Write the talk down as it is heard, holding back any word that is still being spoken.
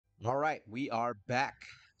All right, we are back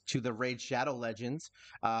to the Raid Shadow Legends.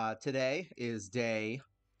 Today is day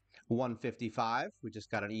 155. We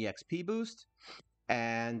just got an EXP boost.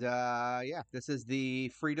 And yeah, this is the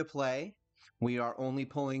free to play. We are only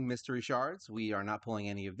pulling mystery shards. We are not pulling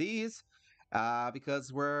any of these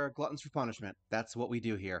because we're gluttons for punishment. That's what we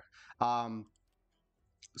do here. Um,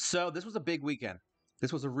 so this was a big weekend.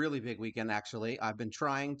 This was a really big weekend, actually. I've been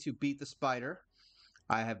trying to beat the spider.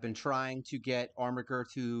 I have been trying to get Armiger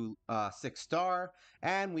to 6 star,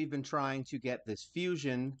 and we've been trying to get this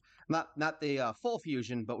fusion, not the full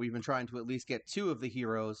fusion, but we've been trying to at least get two of the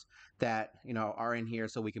heroes that are in here,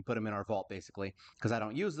 so we can put them in our vault, basically, because I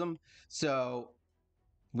don't use them. So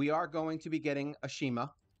we are going to be getting a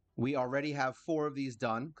Shima. We already have 4 of these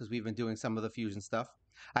done because we've been doing some of the fusion stuff.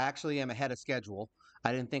 I actually am ahead of schedule.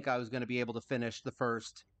 I didn't think I was going to be able to finish the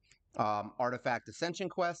first artifact ascension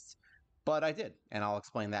quests, but I did, and I'll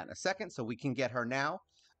explain that in a second. So we can get her now.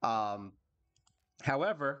 Um,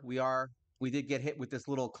 However, we did get hit with this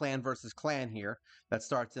little clan versus clan here that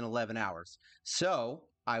starts in 11 hours. So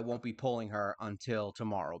I won't be pulling her until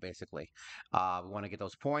tomorrow, basically. We want to get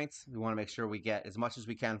those points. We want to make sure we get as much as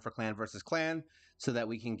we can for clan versus clan so that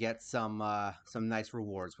we can get some nice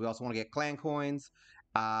rewards. We also want to get clan coins.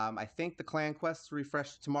 I think the clan quests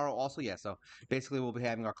refresh tomorrow also. Yeah, so basically we'll be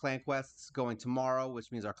having our clan quests going tomorrow,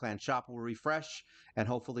 which means our clan shop will refresh and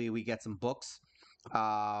hopefully we get some books.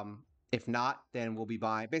 If not, then we'll be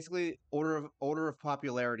buying. Basically, order of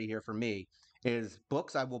popularity here for me is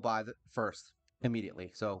books I will buy first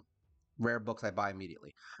immediately. So rare books I buy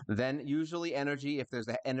immediately. Then usually energy if there's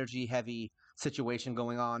an energy heavy situation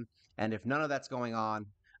going on, and if none of that's going on,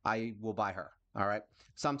 I will buy her. All right.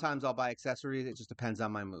 Sometimes I'll buy accessories. It just depends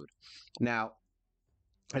on my mood. Now,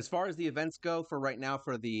 as far as the events go for right now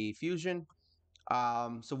for the fusion,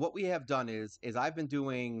 so what we have done is I've been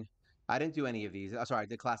doing. I didn't do any of these. Sorry, I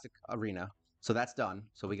did classic arena, so that's done.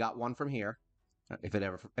 So we got one from here. If it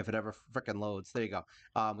ever frickin' loads, there you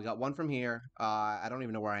go. We got one from here. I don't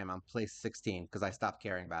even know where I am. I'm place 16 because I stopped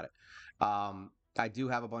caring about it. I do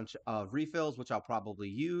have a bunch of refills which I'll probably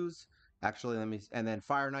use. Actually, let me. And then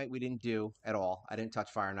Fire Knight we didn't do at all. I didn't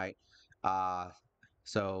touch Fire Knight. Uh,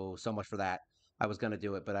 so much for that. I was gonna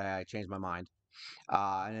do it, but I changed my mind.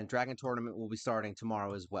 And then Dragon Tournament will be starting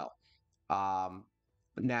tomorrow as well. Um,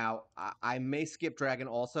 Now, I may skip Dragon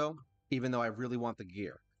also, even though I really want the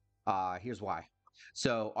gear. Here's why.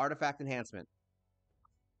 So, Artifact Enhancement.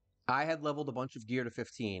 I had leveled a bunch of gear to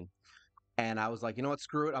 15, and I was like, you know what,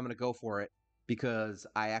 screw it, I'm going to go for it because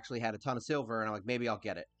I actually had a ton of silver, and I'm like, maybe I'll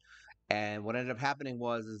get it. And what ended up happening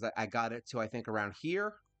is that I got it to, I think, around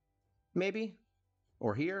here, maybe,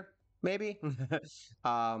 or here, maybe.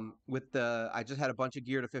 I just had a bunch of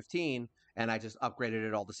gear to 15, and I just upgraded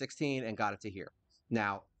it all to 16 and got it to here.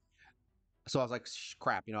 Now, so I was like,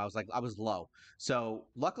 crap, I was like, I was low. So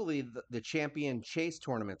luckily, the champion chase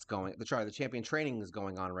tournament's going. The champion training is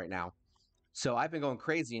going on right now. So I've been going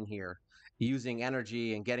crazy in here using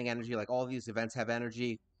energy and getting energy. Like all these events have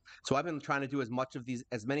energy. So I've been trying to do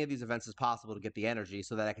as many of these events as possible to get the energy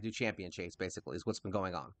so that I can do champion chase, basically, is what's been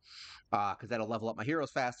going on. Because that'll level up my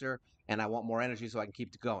heroes faster and I want more energy so I can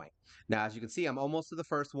keep it going. Now, as you can see, I'm almost to the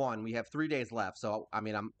first one. We have 3 days left. So, I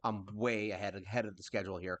mean, I'm way ahead of the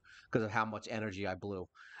schedule here because of how much energy I blew.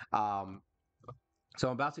 Um, so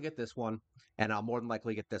I'm about to get this one, and I'll more than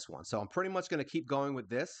likely get this one. So I'm pretty much going to keep going with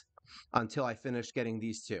this until I finish getting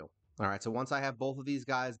these two. All right. So once I have both of these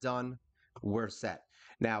guys done, we're set.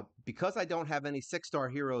 Now, because I don't have any 6 star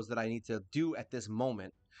heroes that I need to do at this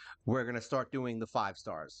moment, we're going to start doing the 5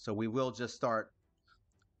 stars. So we will just start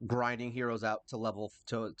grinding heroes out to level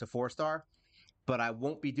to 4 star, but I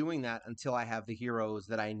won't be doing that until I have the heroes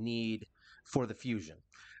that I need for the fusion.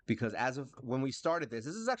 Because as of when we started this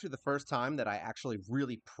is actually the first time that I actually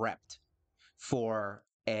really prepped for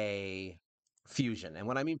a fusion. And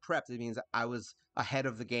when I mean prepped, it means I was ahead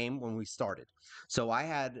of the game when we started. So I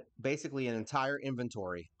had basically an entire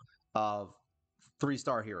inventory of 3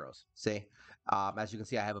 star heroes. See, as you can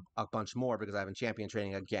see, I have a bunch more because I've been champion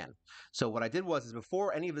training again. So what I did is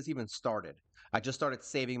before any of this even started, I just started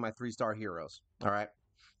saving my 3 star heroes. All right.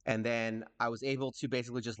 And then I was able to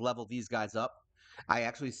basically just level these guys up. I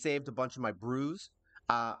actually saved a bunch of my brews.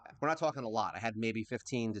 We're not talking a lot. I had maybe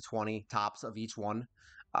 15 to 20 tops of each one,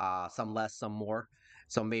 some less, some more.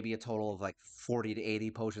 So maybe a total of like 40 to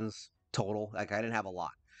 80 potions total. Like I didn't have a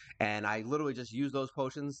lot. And I literally just used those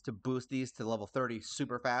potions to boost these to level 30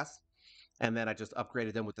 super fast. And then I just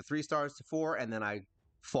upgraded them with the 3 stars to 4. And then I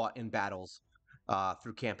fought in battles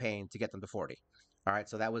through campaign to get them to 40. All right.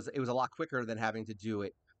 So it was a lot quicker than having to do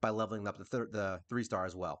it by leveling up the 3 star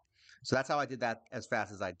as well. So that's how I did that as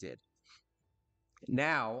fast as I did.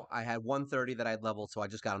 Now I had 130 that I'd leveled, so I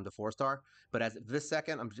just got him to 4 star. But as of this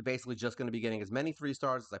second, I'm basically just going to be getting as many 3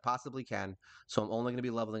 stars as I possibly can. So I'm only going to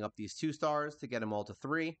be leveling up these 2 stars to get them all to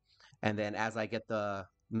three. And then as I get the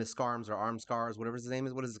Miscarms or Arm Scars, whatever his name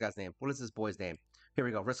is, what is this guy's name? What is this boy's name? Here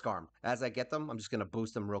we go, Risk Arm. As I get them, I'm just going to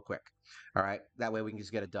boost them real quick. All right, that way we can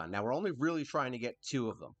just get it done. Now we're only really trying to get two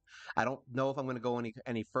of them. I don't know if I'm going to go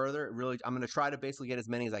any further. Really, I'm going to try to basically get as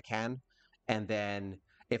many as I can, and then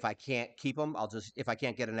if I can't keep them, if I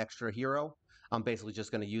can't get an extra hero, I'm basically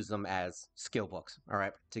just going to use them as skill books, all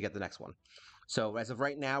right, to get the next one. So as of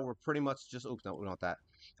right now, we're pretty much just, oops, no, we don't want that.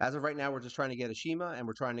 As of right now, we're just trying to get Ashima and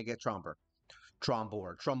we're trying to get Trombor,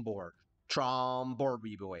 boy,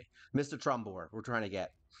 Mr. Trombor, we're trying to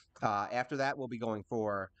get. After that, we'll be going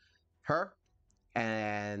for her,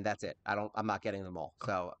 and that's it. I'm not getting them all.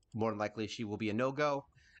 So more than likely, she will be a no-go.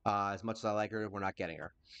 As much as I like her, we're not getting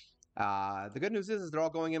her. The good news is they're all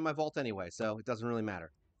going in my vault anyway, so it doesn't really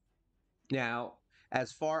matter. Now,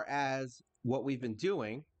 as far as what we've been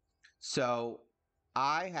doing, so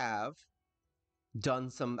I have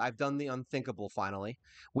I've done the unthinkable finally.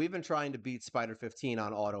 We've been trying to beat Spider 15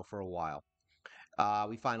 on auto for a while.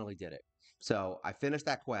 We finally did it. So I finished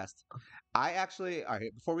that quest. I actually, all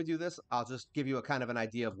right, before we do this, I'll just give you a kind of an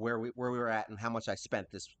idea of where we were at and how much I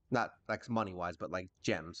spent this, not like money wise, but like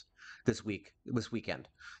gems this weekend.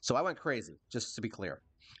 So I went crazy, just to be clear.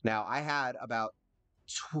 Now I had about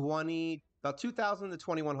 2,000 to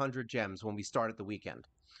 2,100 gems when we started the weekend.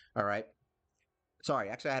 All right. Sorry,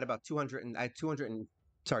 actually I had about 200 and I had 200 and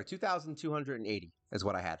sorry, 2,280 is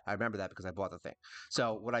what I had. I remember that because I bought the thing.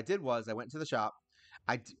 So what I did was I went to the shop.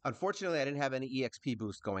 Unfortunately I didn't have any EXP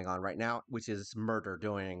boost going on right now, which is murder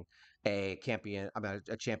doing a champion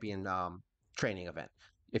training event.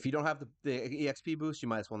 If you don't have the EXP boost, you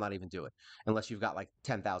might as well not even do it unless you've got like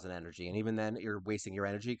 10,000 energy, and even then you're wasting your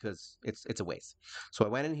energy because it's a waste. So I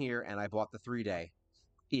went in here and I bought the 3-day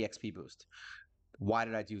EXP boost. Why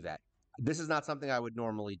did I do that? This is not something I would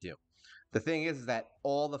normally do. The thing is that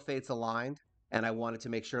all the fates aligned, and I wanted to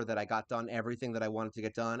make sure that I got done everything that I wanted to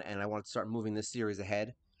get done, and I wanted to start moving this series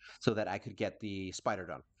ahead so that I could get the spider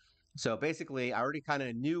done. So basically, I already kind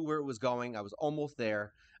of knew where it was going. I was almost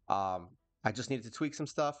there. Um, I just needed to tweak some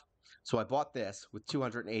stuff. So I bought this with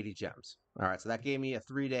 280 gems. All right, so that gave me a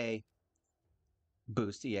 3-day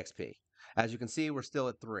boost EXP. As you can see, we're still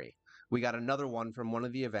at 3. We got another one from one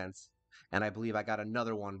of the events, and I believe I got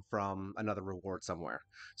another one from another reward somewhere.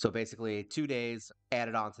 So basically, 2 days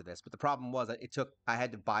added on to this. But the problem was that I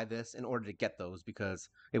had to buy this in order to get those because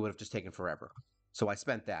it would have just taken forever. So I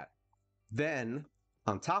spent that. Then,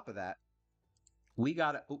 on top of that, we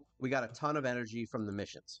got a ton of energy from the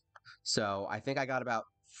missions. So I think I got about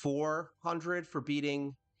 400 for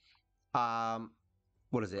beating um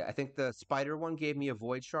what is it? I think the spider one gave me a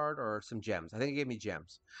void shard or some gems. I think it gave me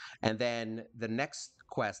gems. And then the next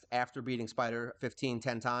quest after beating spider 15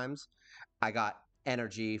 10 times, I got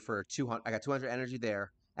energy for 200. I got 200 energy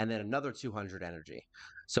there and then another 200 energy.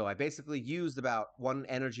 So I basically used about one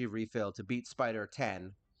energy refill to beat spider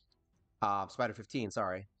 10, spider 15,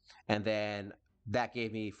 sorry. And then that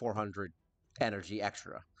gave me 400 energy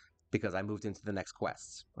extra because I moved into the next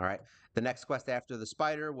quests. All right. The next quest after the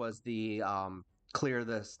spider was the clear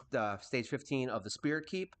the stage 15 of the spirit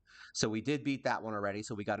keep. So we did beat that one already.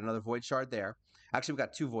 So we got another void shard there. Actually, we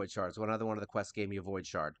got 2 void shards. Another one of the quests gave me a void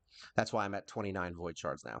shard. That's why I'm at 29 void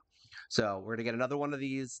shards now. So we're gonna get another one of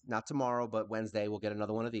these, not tomorrow, but Wednesday. We'll get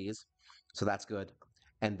another one of these. So that's good.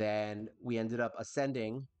 And then we ended up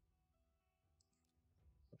ascending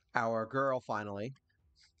our girl finally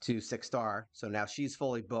to 6 star. So now she's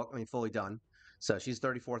fully booked, I mean, fully done. So she's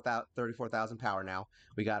 34,000 power now.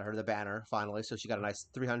 We got her the banner finally. So she got a nice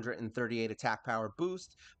 338 attack power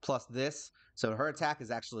boost plus this. So her attack is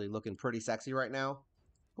actually looking pretty sexy right now.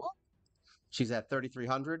 She's at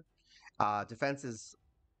 3,300. Defense is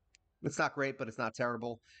it's not great, but it's not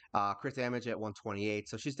terrible. Crit damage at 128.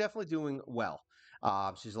 So she's definitely doing well.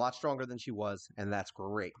 She's a lot stronger than she was, and that's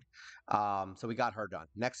great. So we got her done.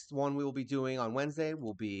 Next one we will be doing on Wednesday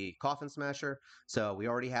will be Coffin Smasher. So we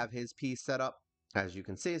already have his piece set up, as you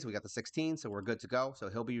can see. So we got the 16, so we're good to go. So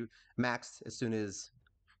he'll be maxed as soon as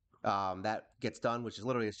that gets done, which is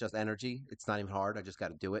literally it's just energy. It's not even hard. I just got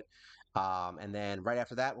to do it. And then right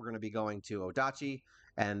after that, we're going to be going to Odachi.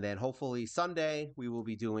 And then hopefully Sunday, we will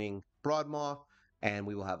be doing Broadmaw. And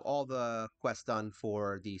we will have all the quests done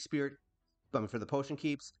for the spirit, for the potion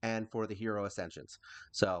keeps, and for the hero ascensions.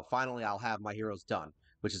 So finally, I'll have my heroes done,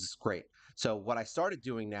 which is great. So what I started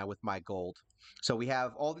doing now with my gold, so we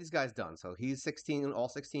have all these guys done. So he's 16, all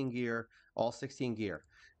 16 gear, all 16 gear.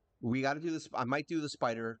 We got to do this. I might do the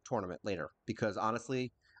spider tournament later because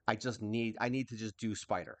honestly, I need to just do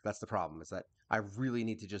spider. That's the problem, is that I really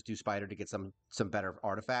need to just do spider to get some better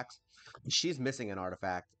artifacts. She's missing an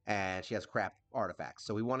artifact and she has crap artifacts.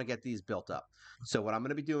 So we want to get these built up. So what I'm going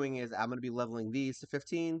to be doing is I'm going to be leveling these to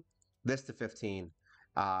 15, this to 15,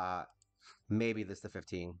 uh maybe this to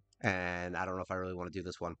 15, and I don't know if I really want to do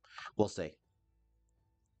this one. We'll see.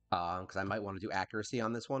 Because I might want to do accuracy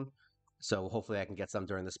on this one. So hopefully I can get some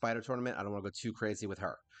during the spider tournament. I don't want to go too crazy with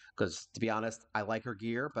her because, to be honest, I like her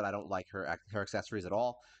gear, but I don't like her accessories at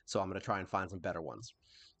all. So I'm going to try and find some better ones.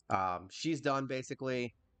 She's done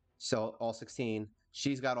basically. So all 16.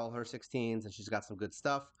 She's got all her 16s and she's got some good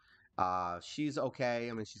stuff. She's okay.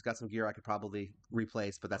 I mean, she's got some gear I could probably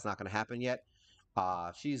replace, but that's not going to happen yet.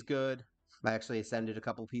 She's good. I actually ascended a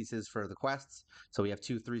couple pieces for the quests. So we have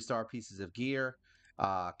 2 3-star pieces of gear.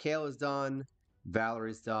 Kale is done.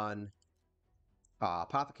 Valerie's done.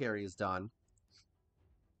 Apothecary is done.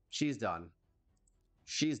 She's done.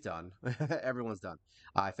 She's done. Everyone's done.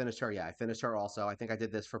 I finished her. Yeah, I finished her also. I think I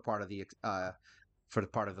did this for the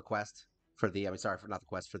part of the quest for the. I mean, sorry for not the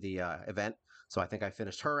quest for the event. So I think I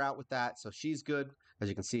finished her out with that. So she's good. As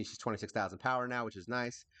you can see, she's 26,000 power now, which is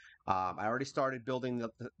nice. I already started building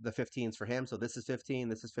the 15s for him. So this is 15.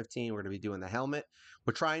 This is 15. We're going to be doing the helmet.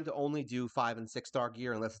 We're trying to only do 5 and 6-star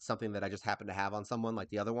gear unless it's something that I just happen to have on someone like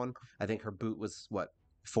the other one. I think her boot was what,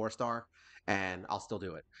 4-star, and I'll still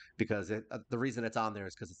do it because the reason it's on there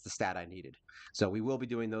is because it's the stat I needed. So we will be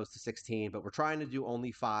doing those to 16, but we're trying to do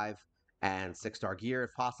only 5 and 6-star gear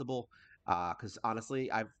if possible. Because honestly,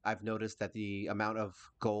 I've noticed that the amount of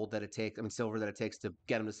gold that it takes, I mean silver that it takes to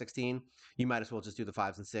get them to 16, you might as well just do the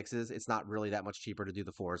 5s and 6s. It's not really that much cheaper to do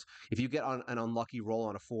the 4s. If you get on an unlucky roll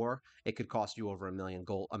on a 4, it could cost you over 1 million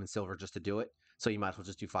gold, I mean silver, just to do it. So you might as well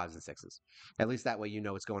just do 5s and 6s. At least that way you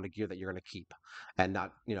know it's going to gear that you're going to keep, and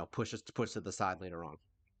not push to the side later on.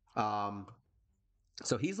 Um,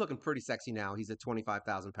 so he's looking pretty sexy now. He's at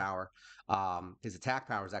 25,000 power. His attack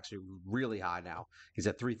power is actually really high now. He's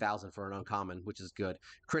at 3,000 for an uncommon, which is good.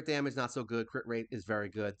 Crit damage not so good. Crit rate is very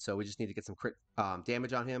good. So we just need to get some crit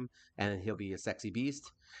damage on him, and he'll be a sexy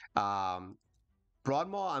beast. Um,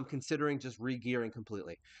 Broadmaw, I'm considering just re-gearing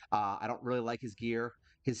completely. I don't really like his gear.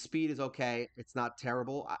 His speed is okay. It's not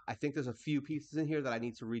terrible. I think there's a few pieces in here that I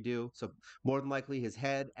need to redo. So more than likely his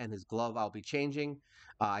head and his glove I'll be changing.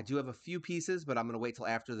 I do have a few pieces, but I'm going to wait till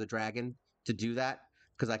after the dragon to do that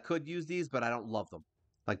because I could use these, but I don't love them.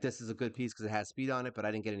 Like this is a good piece because it has speed on it, but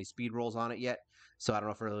I didn't get any speed rolls on it yet. So I don't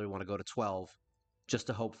know if I really want to go to 12 just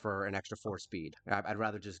to hope for an extra 4 speed. I'd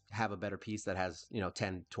rather just have a better piece that has,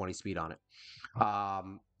 10, 20 speed on it.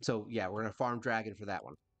 So yeah, we're gonna farm Dragon for that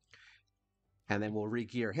one, and then we'll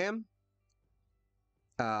re-gear him.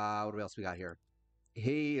 What else we got here?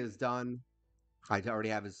 He is done. I already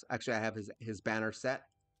have his. Actually, I have his banner set.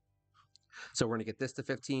 So we're gonna get this to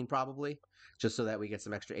 15 probably, just so that we get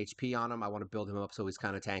some extra HP on him. I want to build him up so he's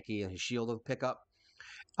kind of tanky and his shield will pick up.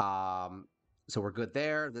 So we're good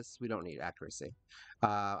there. This we don't need accuracy.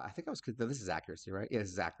 I think I was. This is accuracy, right? Yeah,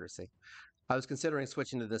 this is accuracy. I was considering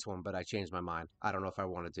switching to this one, but I changed my mind. I don't know if I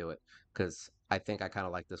want to do it because I think I kind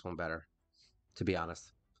of like this one better, to be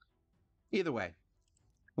honest. Either way,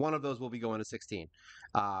 one of those will be going to 16.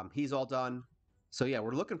 He's all done. So yeah,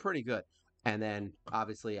 we're looking pretty good. And then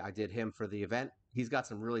obviously I did him for the event. He's got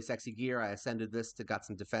some really sexy gear. I ascended this to got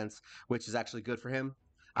some defense, which is actually good for him.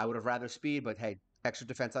 I would have rather speed, but hey, extra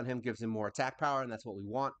defense on him gives him more attack power, and that's what we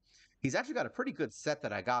want. He's actually got a pretty good set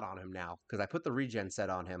that I got on him now because I put the regen set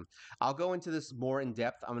on him. I'll go into this more in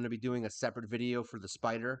depth. I'm going to be doing a separate video for the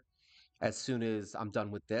spider as soon as I'm done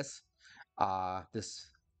with this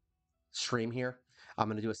stream here. I'm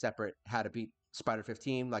going to do a separate how to beat Spider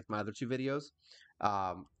 15 like my other 2 videos.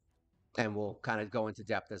 Um, and we'll kind of go into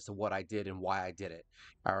depth as to what I did and why I did it.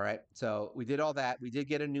 All right. So we did all that. We did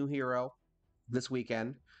get a new hero this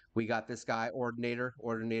weekend. We got this guy, Ordinary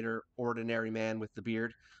Man with the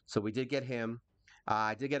beard. So we did get him.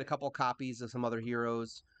 I did get a couple copies of some other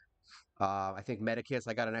heroes. I think Medikits,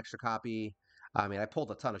 I got an extra copy. I mean, I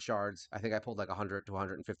pulled a ton of shards. I think I pulled like 100 to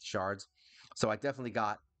 150 shards. So I definitely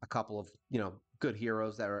got a couple of, good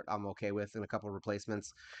heroes that I'm okay with and a couple of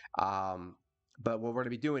replacements. But what we're going to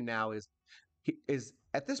be doing now is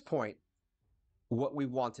at this point what we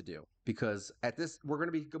want to do, because at this we're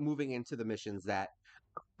going to be moving into the missions that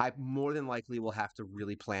I more than likely will have to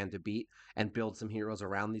really plan to beat and build some heroes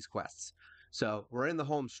around these quests. So we're in the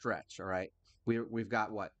home stretch. All right, we've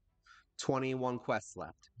got what, 21 quests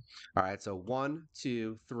left. All right, so 1,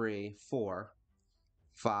 2, 3, 4,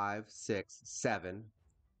 5, 6, 7,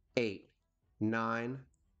 8, 9.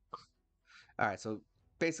 All right, so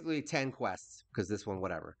basically 10 quests because this one,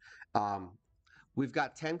 whatever. We've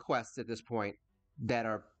got 10 quests at this point. that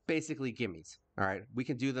are basically gimmies. All right. We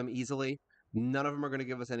can do them easily. None of them are going to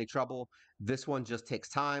give us any trouble. This one just takes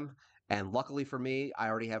time. And luckily for me, I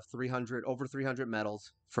already have 300 over 300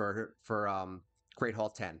 medals for Great Hall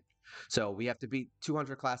 10. So we have to beat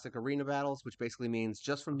 200 classic arena battles, which basically means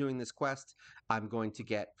just from doing this quest, I'm going to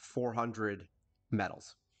get 400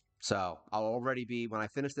 medals. So I'll already be when I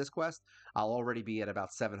finish this quest, I'll already be at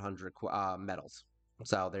about 700 medals.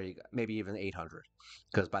 So there you go, maybe even 800,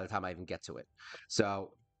 because by the time I even get to it.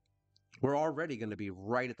 So we're already going to be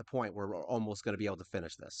right at the point where we're almost going to be able to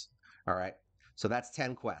finish this. All right. So that's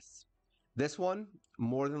 10 quests. This one,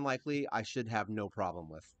 more than likely, I should have no problem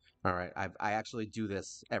with. All right. I actually do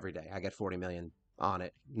this every day. I get 40 million on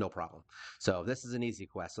it, no problem. So this is an easy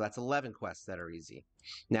quest. So that's 11 quests that are easy.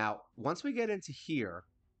 Now, once we get into here,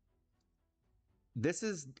 this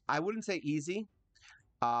is, I wouldn't say easy.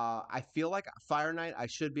 I feel like Fire Knight I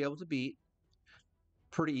should be able to beat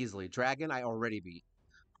pretty easily. Dragon I already beat.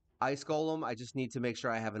 Ice Golem, I just need to make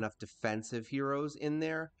sure I have enough defensive heroes in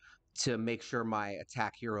there to make sure my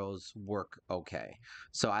attack heroes work okay.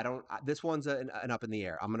 So I don't. This one's an up in the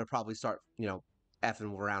air. I'm gonna probably start,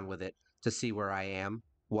 effing around with it to see where I am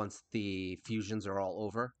once the fusions are all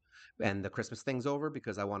over and the Christmas thing's over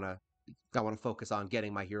because I want to focus on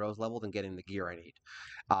getting my heroes leveled and getting the gear I need.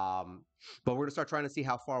 Um, but we're gonna start trying to see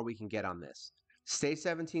how far we can get on this. Stage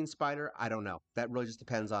 17 Spider, I don't know. That really just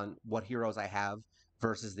depends on what heroes I have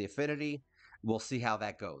versus the affinity. We'll see how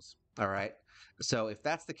that goes. All right. So if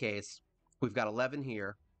that's the case, we've got 11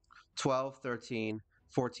 here, 12, 13,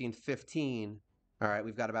 14, 15. All right.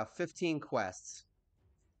 We've got about 15 quests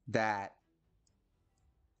that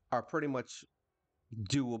are pretty much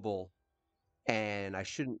doable and I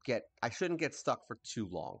shouldn't get stuck for too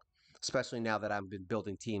long, especially now that I've been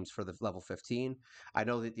building teams for the level 15. I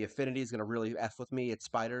know that the affinity is going to really f with me at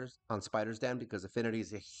Spider's Den because affinity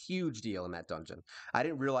is a huge deal in that dungeon. I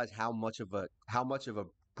didn't realize how much of a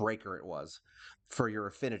breaker it was for your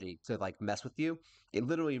affinity to like mess with you. It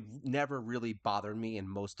literally never really bothered me in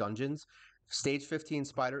most dungeons. Stage 15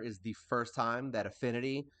 Spider is the first time that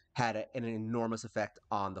affinity had an enormous effect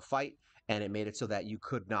on the fight and it made it so that you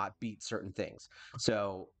could not beat certain things.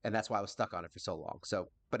 So, and that's why I was stuck on it for so long. So,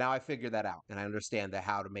 but now I figured that out and I understand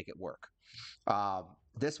how to make it work.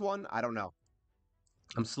 This one, I don't know.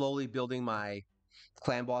 I'm slowly building my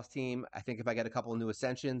clan boss team. I think if I get a couple of new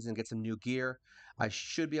ascensions and get some new gear, I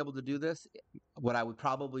should be able to do this. What I would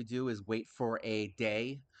probably do is wait for a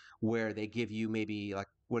day where they give you maybe like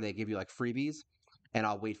where they give you like freebies, and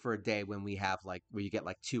I'll wait for a day when we have like where you get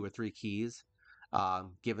like 2 or 3 keys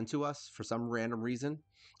given to us for some random reason,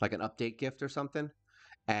 like an update gift or something.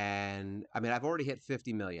 And I mean, I've already hit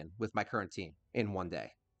 50 million with my current team in one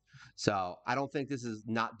day. So I don't think this is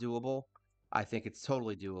not doable. I think it's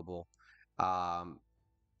totally doable. Um,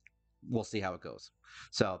 we'll see how it goes.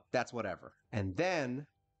 So that's whatever. And then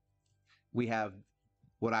we have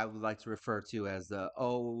what I would like to refer to as the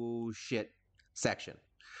oh shit section.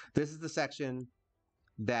 This is the section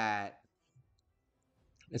that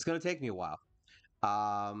it's going to take me a while.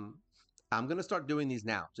 Um, I'm going to start doing these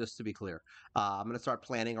now, just to be clear. I'm going to start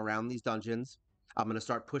planning around these dungeons. I'm going to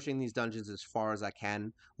start pushing these dungeons as far as I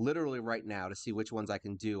can, literally right now, to see which ones I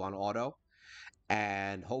can do on auto.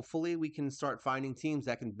 And hopefully we can start finding teams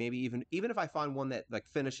that can maybe even if I find one that like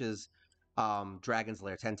finishes Dragon's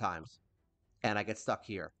Lair 10 times and I get stuck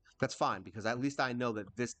here, that's fine because at least I know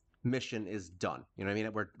that this mission is done. You know what I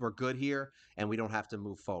mean? We're good here and we don't have to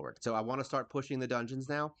move forward. So I want to start pushing the dungeons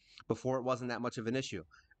now. Before it wasn't that much of an issue.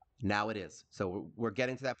 Now it is. So we're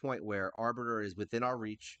getting to that point where Arbiter is within our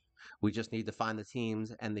reach. We just need to find the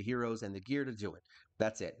teams and the heroes and the gear to do it.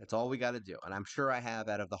 That's it. That's all we got to do. And I'm sure I have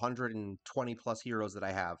out of the 120 plus heroes that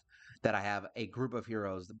I have a group of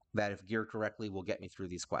heroes that, if geared correctly, will get me through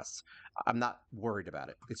these quests. I'm not worried about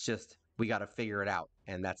it. It's just we got to figure it out,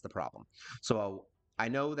 and that's the problem. So I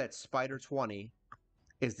know that Spider 20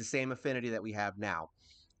 is the same affinity that we have now.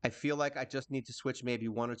 I feel like I just need to switch maybe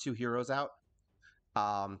 1 or 2 heroes out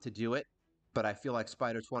to do it. But I feel like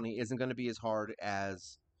Spider 20 isn't going to be as hard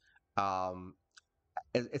as um,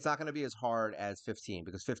 it's not going to be as hard as 15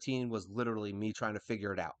 because 15 was literally me trying to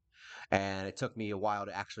figure it out. And it took me a while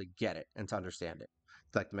to actually get it and to understand it,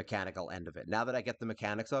 like the mechanical end of it. Now that I get the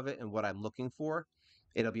mechanics of it and what I'm looking for,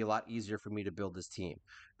 it'll be a lot easier for me to build this team.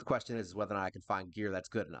 The question is whether or not I can find gear that's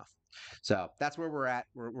good enough. So that's where we're at.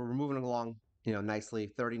 We're moving along,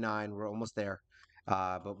 nicely. 39, we're almost there,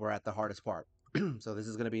 but we're at the hardest part. So this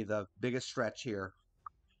is going to be the biggest stretch here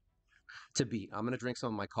to beat. I'm going to drink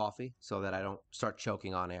some of my coffee so that I don't start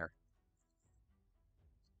choking on air.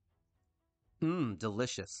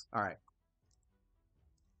 Delicious. All right.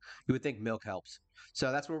 You would think milk helps.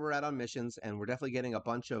 So that's where we're at on missions, and we're definitely getting a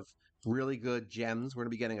bunch of really good gems. We're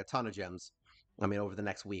going to be getting a ton of gems. I mean, over the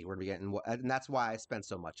next week, we're going to be getting, and that's why I spent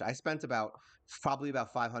so much. I spent probably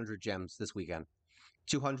about 500 gems this weekend,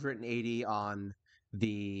 280 um,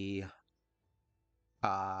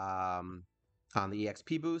 on the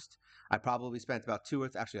EXP boost. I probably spent about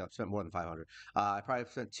actually, I spent more than 500. I probably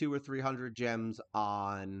spent 200 or 300 gems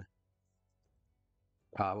on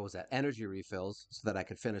what was that, energy refills, so that I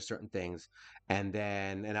could finish certain things, and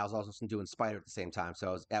I was also doing spider at the same time,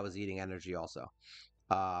 so I was eating energy also.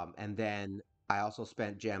 And then I also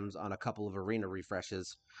spent gems on a couple of arena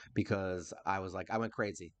refreshes because I went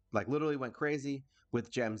crazy, like literally went crazy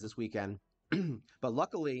with gems this weekend. But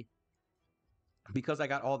luckily, because I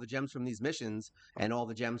got all the gems from these missions and all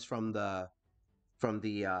the gems from the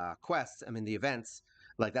quests, I mean the events,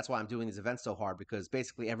 like that's why I'm doing these events so hard, because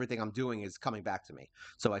basically everything I'm doing is coming back to me.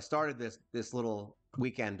 So I started this little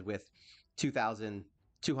weekend with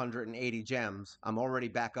 2,280 gems. I'm already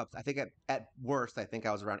back up. I think at worst, I think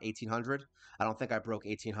I was around 1,800. I don't think I broke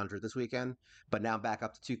 1,800 this weekend, but now I'm back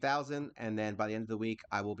up to 2,000. And then by the end of the week,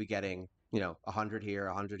 I will be getting 100 here,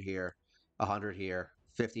 100 here, 100 here,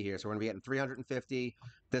 50 here. So we're gonna be getting 350.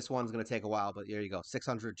 This one's gonna take a while, but there you go,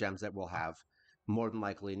 600 gems that we'll have more than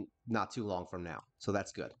likely not too long from now. So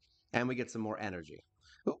that's good. And we get some more energy.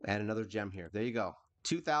 Oh, and another gem here. There you go.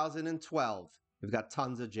 2012. We've got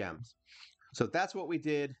tons of gems. So that's what we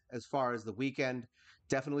did as far as the weekend.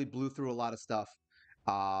 Definitely blew through a lot of stuff.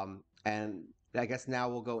 And I guess now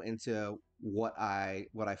we'll go into what I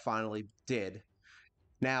finally did.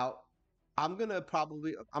 Now, I'm gonna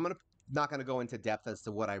not gonna go into depth as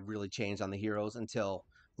to what I really changed on the heroes until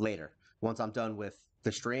later. Once I'm done with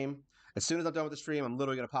the stream. As soon as I'm done with the stream, I'm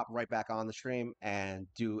literally gonna pop right back on the stream and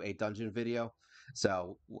do a dungeon video.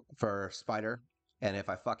 So for Spider. And if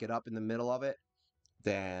I fuck it up in the middle of it,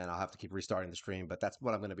 then I'll have to keep restarting the stream. But that's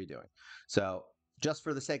what I'm gonna be doing. So just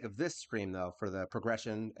for the sake of this stream though, for the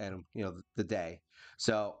progression and the day.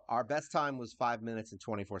 So our best time was 5 minutes and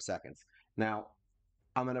 24 seconds. Now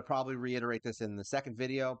I'm going to probably reiterate this in the second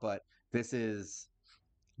video, but this is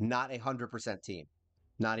not 100% team,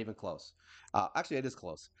 not even close. Actually, it is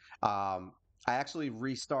close. I actually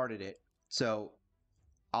restarted it, so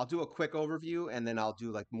I'll do a quick overview and then I'll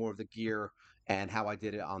do like more of the gear and how I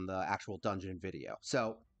did it on the actual dungeon video.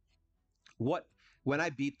 So what when I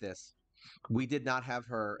beat this, we did not have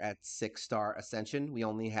her at 6-star ascension. We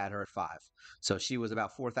only had her at 5. So she was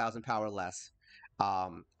about 4,000 power less.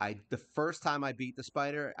 The first time I beat the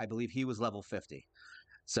spider, I believe he was level 50.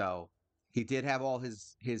 So he did have all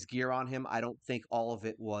his gear on him. I don't think all of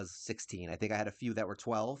it was 16. I think I had a few that were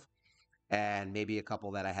 12 and maybe a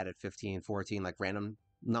couple that I had at 15, 14, like random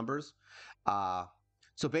numbers. Uh,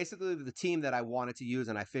 so basically, the team that I wanted to use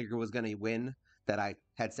and I figured was going to win, that I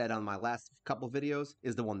had said on my last couple videos,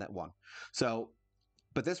 is the one that won. So,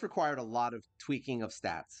 but this required a lot of tweaking of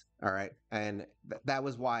stats. All right. And that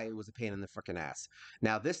was why it was a pain in the freaking ass.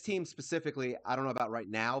 Now, this team specifically, I don't know about right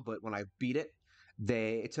now, but when I beat it,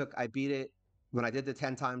 I beat it when I did the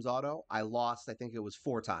 10 times auto. I lost, I think it was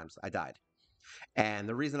 4 times. I died. And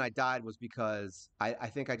the reason I died was because I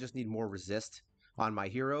think I just need more resist on my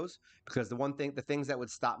heroes. Because the things that would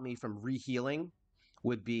stop me from rehealing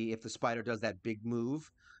would be if the spider does that big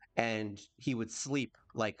move and he would sleep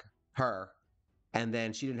like her, and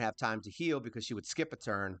then she didn't have time to heal because she would skip a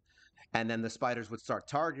turn, and then the spiders would start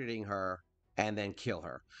targeting her and then kill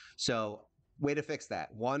her. So, way to fix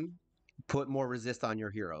that. One, put more resist on your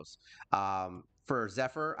heroes. For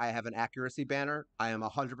Zephyr, I have an accuracy banner. I am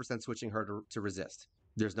 100% switching her to resist.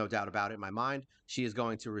 There's no doubt about it in my mind. She is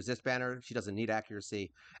going to resist banner. She doesn't need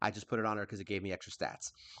accuracy. I just put it on her because it gave me extra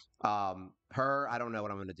stats. Her, I don't know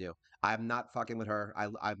what I'm going to do. I'm not fucking with her.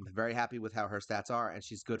 I'm very happy with how her stats are, and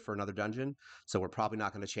she's good for another dungeon. So we're probably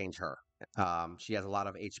not going to change her. She has a lot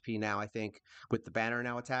of HP now, I think, with the banner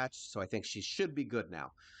now attached. So I think she should be good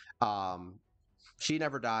now. She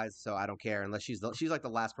never dies, so I don't care unless she's like the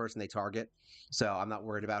last person they target. So I'm not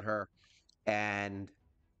worried about her. And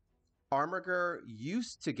Armiger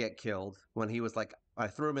used to get killed when he was like, I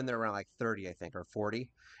threw him in there around like 30, I think, or 40,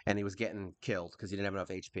 and he was getting killed because he didn't have enough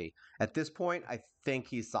HP. At this point, I think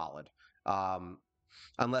he's solid, um,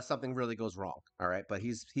 unless something really goes wrong. All right, but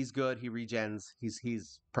he's good. He regens.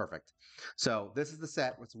 He's perfect. So this is the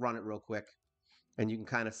set. Let's run it real quick, and you can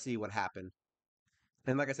kind of see what happened.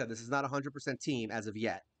 And like I said, this is not 100% team as of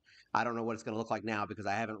yet. I don't know what it's going to look like now because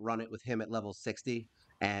I haven't run it with him at level 60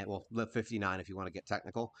 and, well, level 59 if you want to get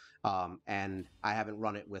technical. And I haven't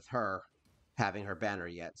run it with her having her banner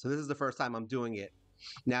yet. So this is the first time I'm doing it.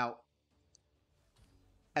 Now,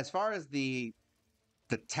 as far as the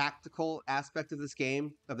the tactical aspect of this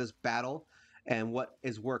game, of this battle, and what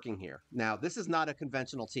is working here. Now, this is not a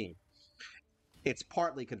conventional team. It's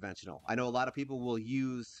partly conventional. I know a lot of people will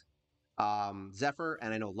use Zephyr,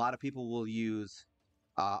 and I know a lot of people will use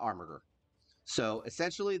Armiger. So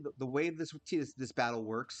essentially, the way this battle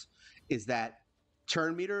works is that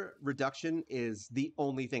turn meter reduction is the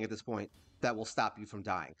only thing at this point that will stop you from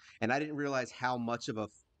dying. And I didn't realize how much of a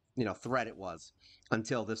threat it was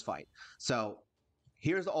until this fight. So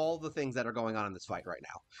here's all the things that are going on in this fight right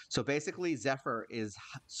now. So basically, Zephyr is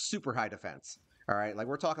super high defense. All right, like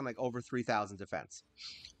we're talking like over 3,000 defense.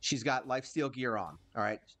 She's got lifesteal gear on. All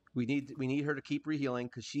right, we need her to keep rehealing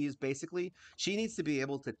because she needs to be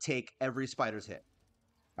able to take every spider's hit.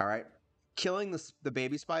 All right, killing the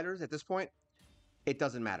baby spiders at this point, it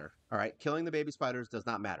doesn't matter. All right, killing the baby spiders does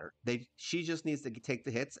not matter. She just needs to take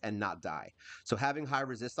the hits and not die. So having high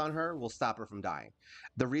resist on her will stop her from dying.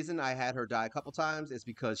 The reason I had her die a couple times is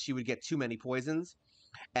because she would get too many poisons,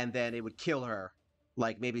 and then it would kill her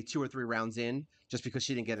like maybe 2 or 3 rounds in, just because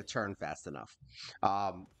she didn't get a turn fast enough.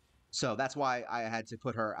 Um, so that's why I had to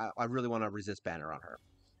put her. I really want to resist banner on her.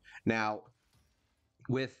 Now,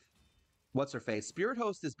 with what's her face, Spirit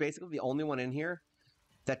Host is basically the only one in here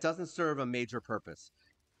that doesn't serve a major purpose.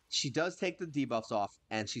 She does take the debuffs off,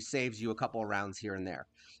 and she saves you a couple of rounds here and there.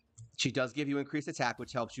 She does give you increased attack,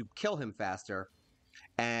 which helps you kill him faster,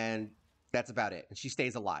 and that's about it. And she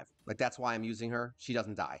stays alive. Like, that's why I'm using her. She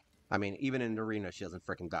doesn't die. I mean, even in arena, she doesn't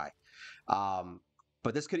freaking die.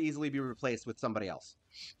 But this could easily be replaced with somebody else.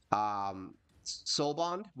 Soul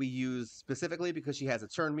Bond we use specifically because she has a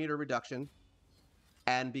turn meter reduction,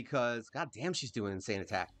 and because god damn, she's doing insane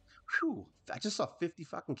attack. Whew, I just saw 50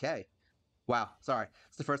 fucking K. Wow, sorry.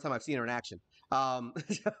 It's the first time I've seen her in action. Um,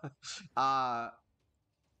 uh,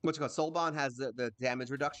 what's it called? Soul Bond has the damage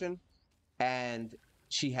reduction, and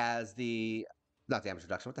she has the not damage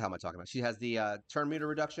reduction. What the hell am I talking about? She has the turn meter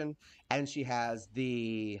reduction, and she has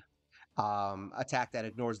the attack that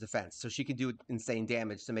ignores defense, so she can do insane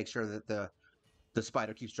damage to make sure that the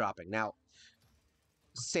spider keeps dropping. Now,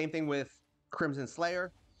 same thing with Crimson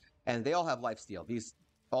Slayer, and they all have life steal.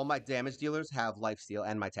 All my damage dealers have life steal,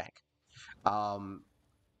 and my tank. Um,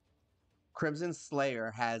 Crimson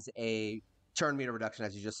Slayer has a turn meter reduction,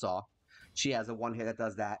 as you just saw. She has a one hit that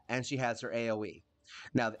does that, and she has her AOE.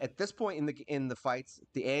 Now, at this point in the fights,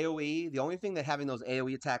 the AOE, the only thing that having those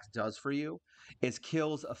AOE attacks does for you is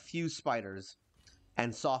kills a few spiders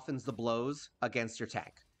and softens the blows against your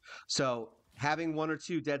tank. So having 1 or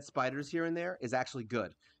 2 dead spiders here and there is actually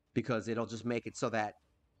good, because it'll just make it so that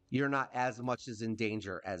you're not as much as in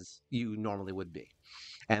danger as you normally would be.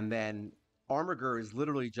 And then Armiger is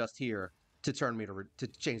literally just here to turn meter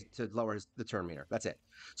to lower the turn meter. That's it.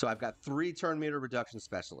 So I've got 3 turn meter reduction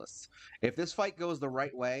specialists. If this fight goes the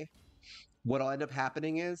right way, what'll end up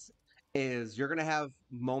happening is you're gonna have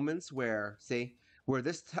moments where I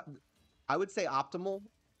would say optimal,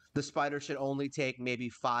 the spider should only take maybe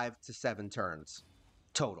 5 to 7 turns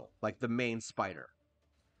total, like the main spider.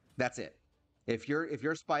 That's it. If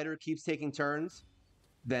your spider keeps taking turns,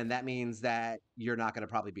 then that means that you're not going to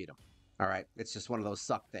probably beat him. All right. It's just one of those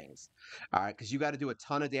suck things. All right. Because you got to do a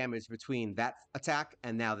ton of damage between that attack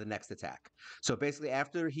and now the next attack. So basically,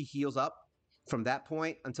 after he heals up, from that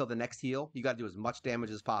point until the next heal, you got to do as much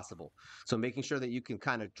damage as possible. So making sure that you can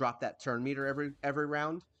kind of drop that turn meter every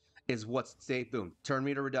round is what's say boom, turn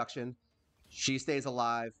meter reduction. She stays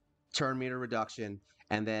alive, turn meter reduction,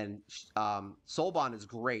 and then Soul Bond is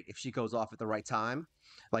great if she goes off at the right time.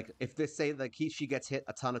 Like if this say like she gets hit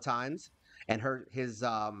a ton of times, and his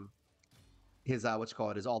what you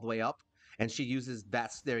call it is all the way up, and she uses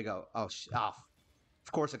there you go. Of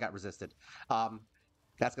course it got resisted.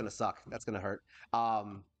 That's gonna suck. That's gonna hurt.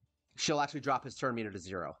 She'll actually drop his turn meter to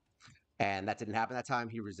 0. And that didn't happen that time.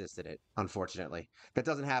 He resisted it, unfortunately. That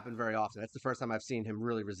doesn't happen very often. That's the first time I've seen him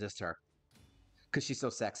really resist her, because she's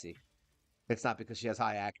so sexy. It's not because she has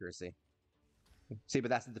high accuracy. See,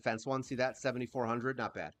 but that's the defense one. See that? 7,400?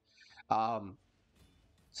 Not bad.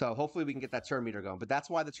 So hopefully we can get that turn meter going. But that's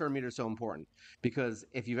why the turn meter is so important. Because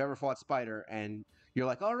if you've ever fought Spider and you're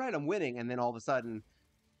like, all right, I'm winning, and then all of a sudden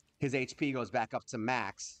his HP goes back up to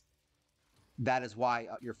max, that is why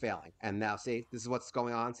you're failing. And now, see, this is what's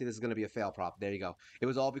going on. See, this is going to be a fail prop. There you go. It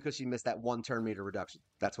was all because she missed that 1 turn meter reduction.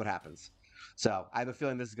 That's what happens. So I have a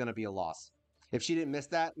feeling this is going to be a loss. If she didn't miss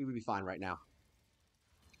that, we would be fine right now.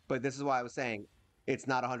 But this is why I was saying it's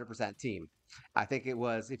not 100% team. I think it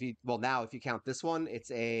was, now if you count this one,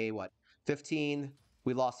 it's a, 15?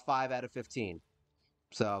 We lost 5 out of 15.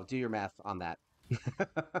 So do your math on that.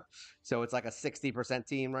 So it's like a 60%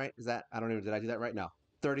 team, right? I don't know, did I do that right? No,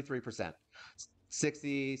 33%.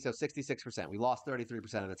 60, so 66%. We lost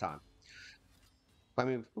 33% of the time. I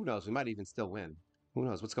mean, who knows? We might even still win. Who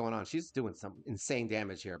knows what's going on? She's doing some insane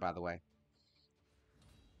damage here, by the way.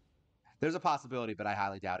 There's a possibility, but I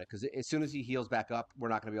highly doubt it because as soon as he heals back up, we're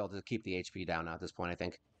not going to be able to keep the HP down now at this point, I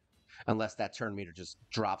think, unless that turn meter just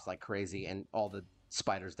drops like crazy and all the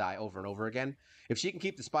spiders die over and over again. If she can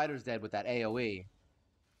keep the spiders dead with that AoE,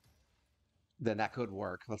 then that could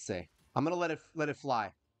work. Let's see. I'm gonna let it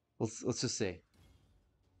fly. Let's just see.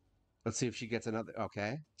 Let's see if she gets another.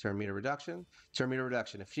 Okay, turn meter reduction. Turn meter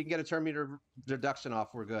reduction. If she can get a turn meter reduction off,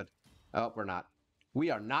 we're good. Oh, we're not. We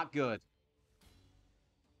are not good.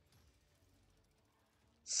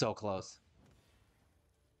 So close.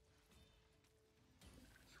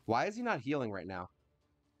 Why is he not healing right now?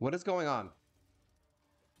 What is going on?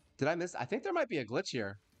 Did I miss? I think there might be a glitch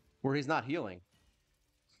here where he's not healing.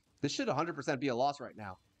 This should 100% be a loss right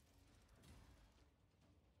now.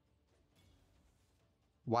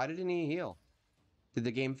 Why didn't he heal? Did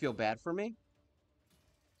the game feel bad for me?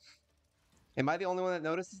 Am I the only one that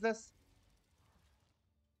notices this?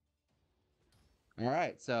 All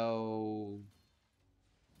right, so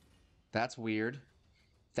that's weird.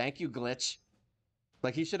 Thank you, glitch.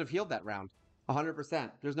 Like he should have healed that round.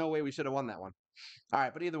 100%. There's no way we should have won that one. All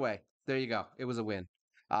right, but either way, there you go. It was a win.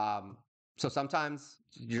 Um, so sometimes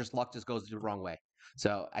your just luck just goes the wrong way.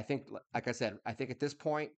 So I think, like I said, I think at this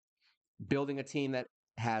point, building a team that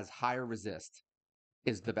has higher resist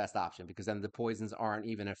is the best option because then the poisons aren't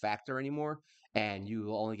even a factor anymore, and you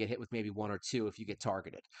will only get hit with maybe one or two if you get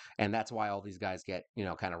targeted. And that's why all these guys get,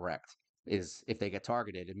 kind of wrecked. Is if they get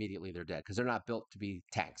targeted, immediately they're dead because they're not built to be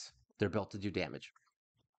tanks. They're built to do damage.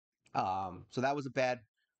 So that was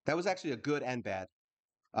that was actually a good and bad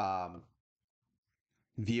um,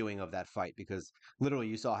 viewing of that fight because literally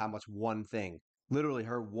you saw how much one thing, literally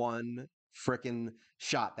her one freaking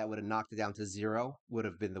shot that would have knocked it down to zero would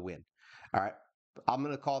have been the win. All right. I'm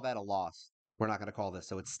going to call that a loss. We're not going to call this.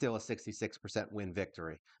 So it's still a 66% win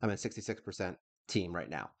victory. I mean, 66% team right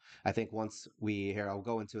now. I think once I'll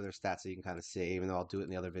go into their stats so you can kind of see, even though I'll do it in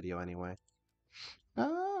the other video anyway.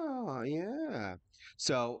 Oh, yeah.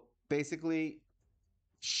 So basically,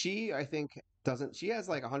 I think, she has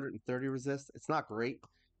like 130 resist. It's not great,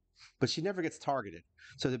 but she never gets targeted.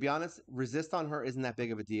 So to be honest, resist on her isn't that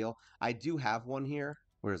big of a deal. I do have one here.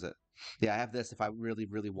 Where is it? Yeah, I have this if I really,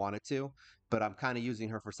 really wanted to, but I'm kind of using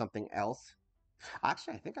her for something else.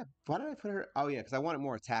 Actually, why did I put her? Oh, yeah, because I wanted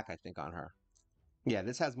more attack, I think, on her. Yeah,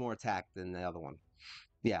 this has more attack than the other one.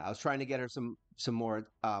 Yeah, I was trying to get her some more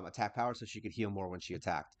attack power so she could heal more when she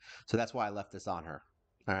attacked. So that's why I left this on her.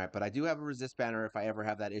 All right, but I do have a resist banner. If I ever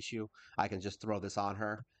have that issue, I can just throw this on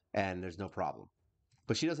her, and there's no problem.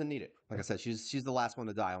 But she doesn't need it. Like I said, she's the last one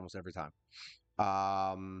to die almost every time.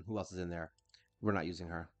 Who else is in there? We're not using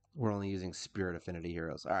her. We're only using Spirit Affinity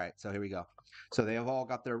heroes. All right, so here we go. So they have all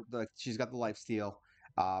got she's got the life steal.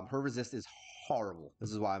 Her resist is horrible.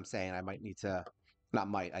 This is why I'm saying I might need to, not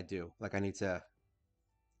might, I do. Like I need to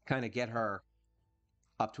kind of get her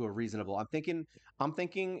up to a reasonable. I'm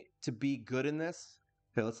thinking to be good in this.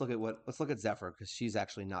 Okay, let's look at Zephyr because she's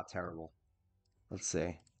actually not terrible. Let's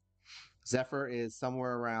see. Zephyr is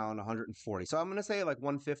somewhere around 140. So I'm going to say like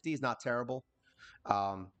 150 is not terrible.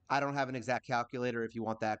 I don't have an exact calculator. If you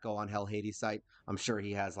want that, go on Hell Hades site. I'm sure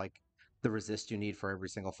he has like the resist you need for every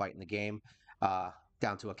single fight in the game, uh,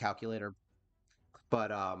 down to a calculator.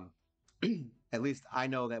 But at least I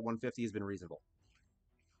know that 150 has been reasonable.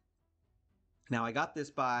 Now I got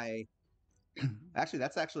this by actually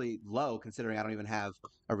that's actually low considering I don't even have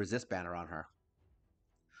a resist banner on her.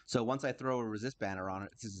 So once I throw a resist banner on her,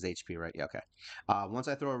 this is HP, right? Yeah, okay. Once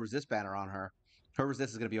I throw a resist banner on her, her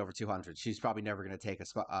resist is going to be over 200. She's probably never going to take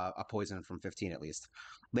a poison from 15 at least.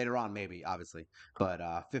 Later on, maybe, obviously, but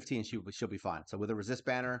 15 she'll be fine. So with a resist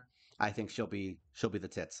banner, I think she'll be the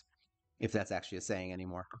tits, if that's actually a saying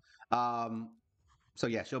anymore. Um, so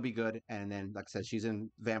yeah, she'll be good. And then, like I said, she's in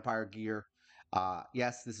vampire gear.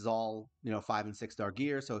 Yes, this is all 5 and 6 star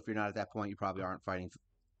gear. So if you're not at that point, you probably aren't fighting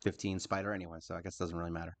 15 spider anyway. So I guess it doesn't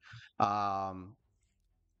really matter. Like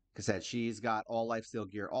I said, she's got all lifesteal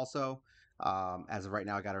gear also. As of right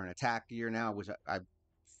now, I got her in attack gear now, which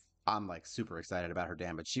I'm like super excited about her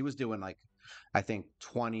damage. She was doing like I think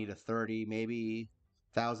 20 to 30 maybe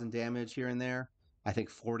thousand damage here and there. I think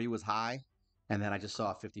 40 was high, and then I just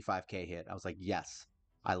saw a 55k hit. I was like, yes,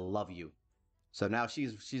 I love you. So now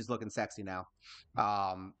she's looking sexy now.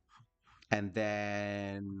 Um, and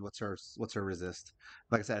then what's her resist?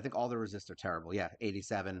 Like I said, I think all the resists are terrible. Yeah,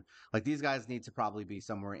 87. Like these guys need to probably be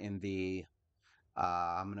somewhere in the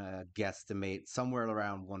I'm gonna guesstimate somewhere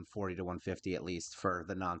around 140 to 150 at least for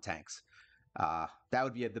the non-tanks. That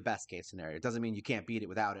would be the best case scenario. It doesn't mean you can't beat it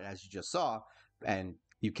without it, as you just saw, and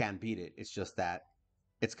you can beat it. It's just that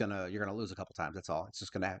you're gonna lose a couple times. That's all. It's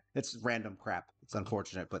just gonna it's random crap. It's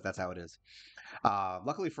unfortunate, but that's how it is.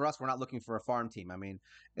 Luckily for us, we're not looking for a farm team. I mean,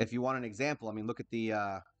 if you want an example, I mean, look at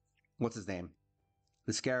the what's his name,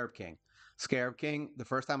 the Scarab King. Scarab King. The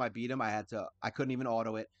first time I beat him, I couldn't even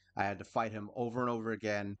auto it. I had to fight him over and over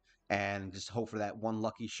again, and just hope for that one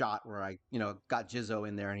lucky shot where I got Jizzo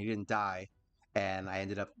in there and he didn't die, and I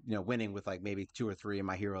ended up winning with like maybe two or three of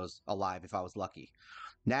my heroes alive if I was lucky.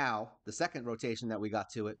 Now, the second rotation that we got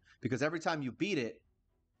to it, because every time you beat it,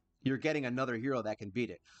 you're getting another hero that can beat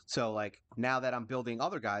it. So like now that I'm building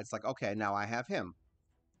other guys, like okay, now I have him.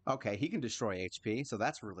 Okay, he can destroy HP, so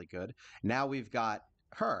that's really good. Now we've got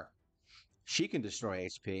her. She can destroy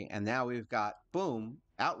HP, and now we've got boom,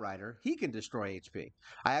 Outrider. He can destroy HP.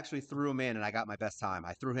 I actually threw him in, and I got my best time.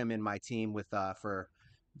 I threw him in my team with for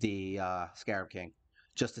the Scarab King,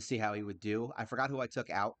 just to see how he would do. I forgot who I took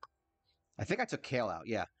out. I think I took Kale out.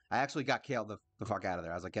 Yeah, I actually got Kale the fuck out of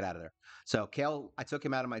there. I was like, get out of there. So Kale, I took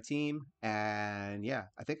him out of my team, and yeah,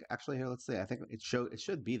 I think actually here, let's see. I think it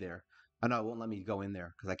should be there. Oh no, it won't let me go in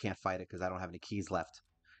there because I can't fight it because I don't have any keys left.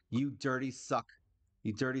 You dirty suck.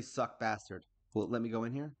 You dirty suck bastard. Will it let me go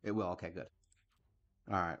in here? It will. Okay, good.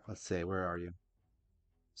 All right, let's see. Where are you?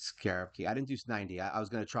 Scarab key. I didn't do 90. I was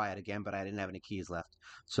going to try it again, but I didn't have any keys left.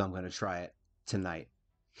 So I'm going to try it tonight.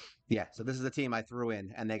 Yeah, so this is the team I threw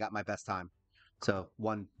in, and they got my best time. So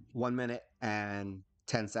 1 minute and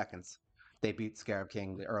 10 seconds. They beat Scarab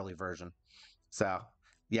King, the early version. So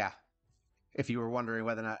yeah, if you were wondering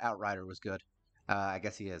whether or not Outrider was good, I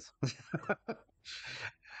guess he is.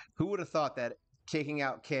 Who would have thought that taking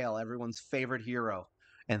out Kale, everyone's favorite hero,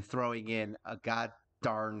 and throwing in a god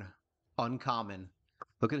darn uncommon.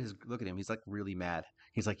 Look at him. He's like really mad.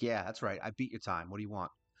 He's like, yeah, that's right. I beat your time. What do you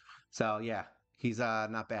want? So yeah, he's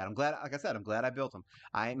not bad. I'm glad. Like I said, I'm glad I built him.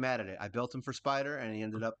 I ain't mad at it. I built him for Spider, and he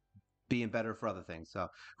ended up being better for other things. So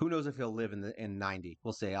who knows if he'll live in 90?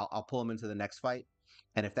 We'll see. I'll pull him into the next fight,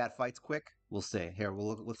 and if that fight's quick, we'll see. Here,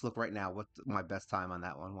 let's look right now what my best time on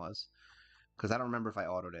that one was, because I don't remember if I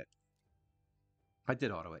autoed it. I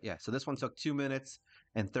did auto it, yeah. So this one took 2 minutes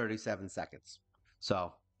and 37 seconds.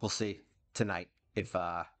 So we'll see tonight if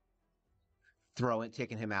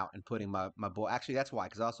taking him out and putting my boy. Actually, that's why,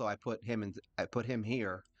 because also I put him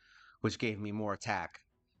here, which gave me more attack,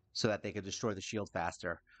 so that they could destroy the shield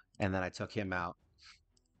faster. And then I took him out.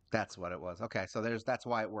 That's what it was. Okay, so that's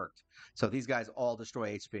why it worked. So these guys all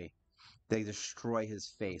destroy HP. They destroy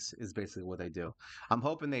his face is basically what they do. I'm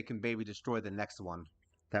hoping they can maybe destroy the next one.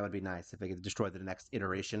 That would be nice if they could destroy the next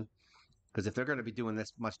iteration. Because if they're going to be doing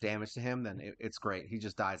this much damage to him, then it's great. He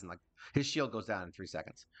just dies in like his shield goes down in 3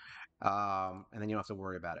 seconds, and then you don't have to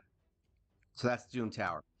worry about it. So that's Doom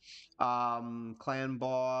Tower. Clan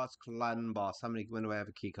boss. When do I have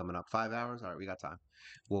a key coming up? 5 hours. All right, we got time.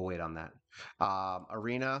 We'll wait on that.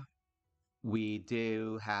 Arena. We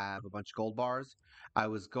do have a bunch of gold bars. I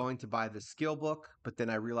was going to buy the skill book, but then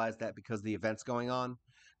I realized that because the event's going on,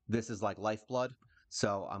 this is like lifeblood.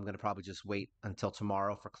 So I'm going to probably just wait until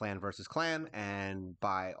tomorrow for clan versus clan and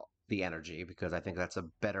buy the energy because I think that's a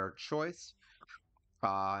better choice.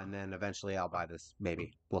 And then eventually I'll buy this.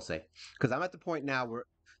 Maybe we'll see. Because I'm at the point now where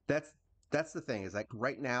that's that's the thing is like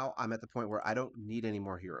right now I'm at the point where I don't need any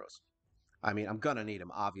more heroes. I mean, I'm gonna need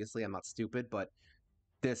them. Obviously, I'm not stupid, but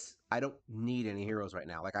I don't need any heroes right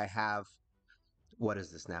now. Like I have, what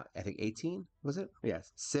is this now? I think 18 was it?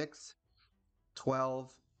 Yes, 6,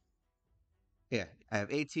 12. Yeah, I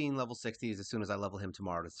have 18 level 60s as soon as I level him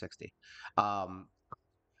tomorrow to 60. Um,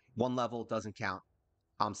 one level doesn't count.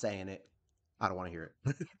 I'm saying it. I don't want to hear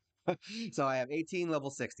it. So I have 18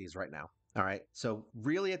 level 60s right now. All right. So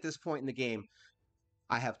really at this point in the game,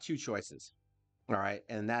 I have two choices. All right.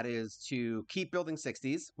 And that is to keep building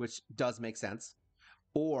 60s, which does make sense,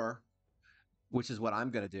 or which is what I'm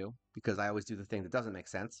going to do because I always do the thing that doesn't make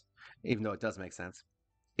sense, even though it does make sense,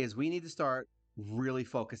 is we need to start really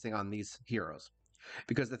focusing on these heroes.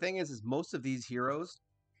 Because the thing is most of these heroes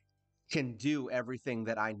can do everything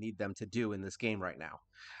that I need them to do in this game right now.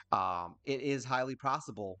 It is highly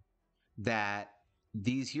possible that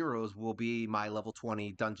these heroes will be my level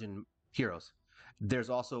 20 dungeon heroes. There's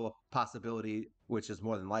also a possibility, which is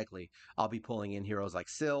more than likely, I'll be pulling in heroes like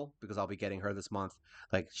Syl because I'll be getting her this month.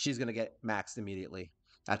 Like she's gonna get maxed immediately.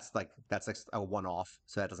 That's like a one-off,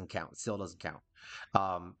 so that doesn't count. Syl doesn't count.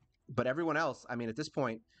 Um, but everyone else, I mean, at this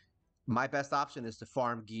point, my best option is to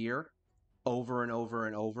farm gear over and over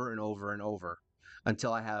and over and over and over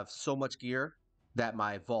until I have so much gear that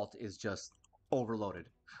my vault is just overloaded.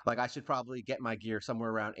 Like I should probably get my gear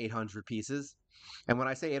somewhere around 800 pieces. And when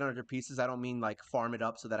I say 800 pieces, I don't mean like farm it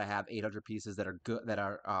up so that I have 800 pieces that are good that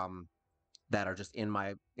are just in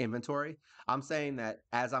my inventory. I'm saying that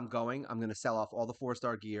as I'm going, I'm going to sell off all the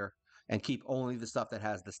 4-star gear and keep only the stuff that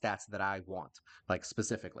has the stats that I want, like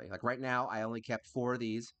specifically. Like right now, I only kept 4 of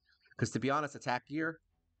these because to be honest, attack gear,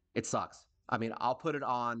 it sucks. I mean, I'll put it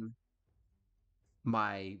on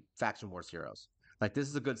my Faction Wars heroes. Like this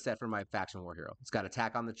is a good set for my Faction War hero. It's got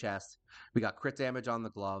attack on the chest. We got crit damage on the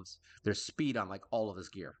gloves. There's speed on like all of his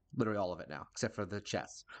gear, literally all of it now, except for the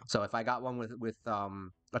chest. So if I got one with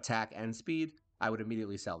attack and speed, I would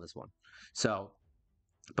immediately sell this one. So,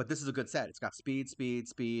 but this is a good set. It's got speed, speed,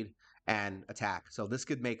 speed, and attack. So this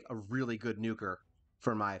could make a really good nuker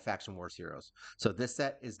for my Faction Wars heroes. So this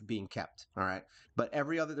set is being kept. All right. But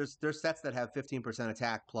every other there's sets that have 15%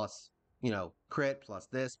 attack plus, crit plus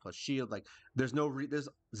this plus shield. Like there's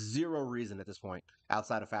zero reason at this point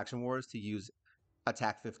outside of Faction Wars to use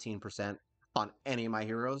attack 15% on any of my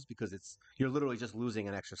heroes because you're literally just losing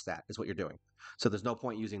an extra stat is what you're doing. So there's no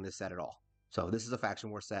point using this set at all. So this is a Faction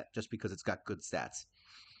War set just because it's got good stats.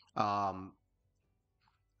 Um,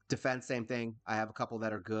 Defense, same thing. I have a couple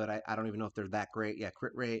that are good. I don't even know if they're that great. Yeah,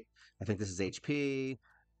 crit rate. I think this is HP.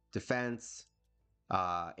 Defense,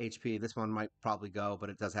 HP. This one might probably go, but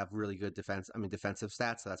it does have really good defensive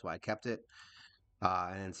stats, so that's why I kept it.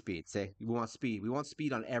 And then speed. Say we want speed. We want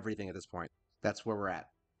speed on everything at this point. That's where we're at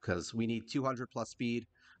because we need 200 plus speed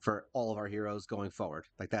for all of our heroes going forward.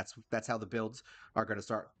 Like that's how the builds are going to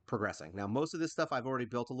start progressing. Now, most of this stuff I've already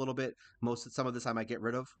built a little bit. Some of this I might get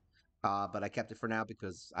rid of, but I kept it for now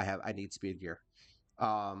because I need speed gear.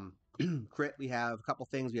 Um, Crit, we have a couple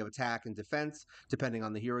things. We have attack and defense, depending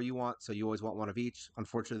on the hero you want. So you always want one of each.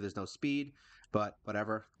 Unfortunately, there's no speed, but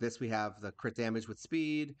whatever. This we have the crit damage with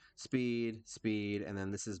speed, speed, speed, and then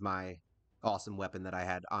this is my awesome weapon that I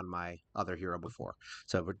had on my other hero before.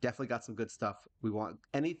 So we've definitely got some good stuff. We want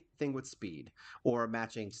anything with speed or a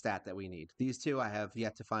matching stat that we need. These two, I have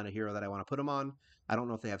yet to find a hero that I want to put them on. I don't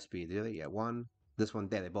know if they have speed. Do they? Yeah, one. This one,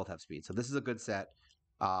 they both have speed. So this is a good set.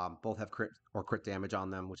 Both have crit damage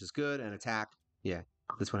on them, which is good, and attack. Yeah,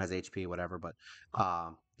 this one has HP, whatever, but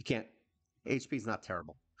you can't. HP is not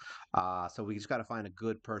terrible. So we just got to find a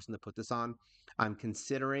good person to put this on. I'm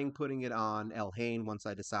considering putting it on El Hain once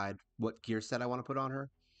I decide what gear set I want to put on her.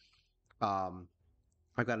 Um,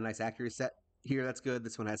 I've got a nice accuracy set here. That's good.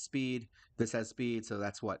 This one has speed. This has speed, so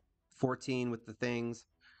that's what 14 with the things.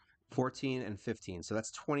 14 and 15. So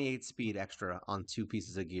that's 28 speed extra on 2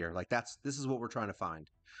 pieces of gear. Like this is what we're trying to find.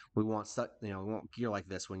 We want we want gear like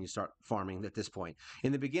this when you start farming at this point.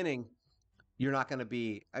 In the beginning, you're not going to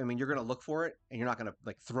be you're going to look for it and you're not going to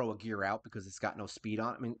like throw a gear out because it's got no speed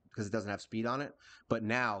on it. Because it doesn't have speed on it. But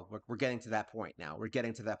now we're getting to that point now. We're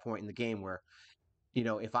getting to that point in the game where,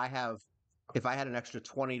 if I had an extra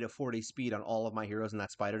 20 to 40 speed on all of my heroes in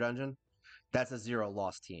that spider dungeon, that's a 0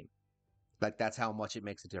 loss team. Like that's how much it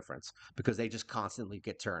makes a difference because they just constantly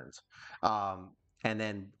get turns. And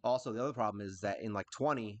then also the other problem is that in like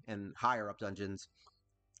 20 and higher up dungeons,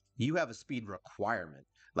 you have a speed requirement.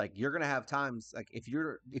 Like you're gonna have times like if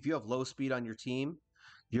you have low speed on your team,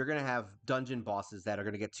 you're gonna have dungeon bosses that are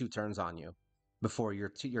gonna get 2 turns on you before your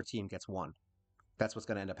team gets 1. That's what's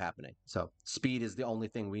going to end up happening. So speed is the only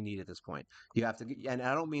thing we need at this point. You have to, and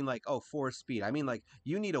I don't mean like, oh, 4 speed. I mean like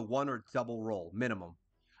you need a 1 or double roll minimum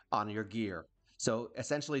on your gear. So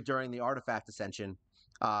essentially, during the artifact ascension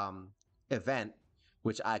event,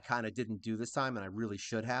 which I kind of didn't do this time, and I really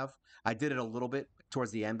should have, I did it a little bit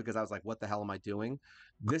towards the end because I was like, "What the hell am I doing?"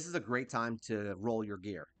 This is a great time to roll your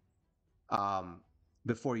gear um,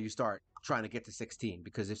 before you start trying to get to 16.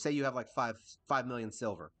 Because if say you have like 5 million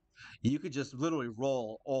silver, you could just literally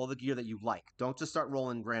roll all the gear that you like. Don't just start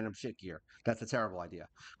rolling random shit gear. That's a terrible idea.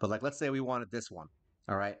 But like, let's say we wanted this one.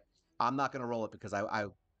 All right, I'm not going to roll it because I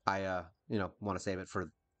want to save it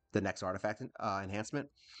for the next artifact enhancement,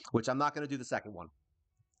 which I'm not going to do the second one.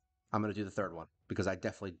 I'm going to do the third one because I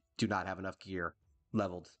definitely do not have enough gear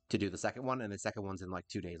leveled to do the second one, and the second one's in like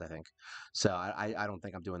 2 days, I think. So I don't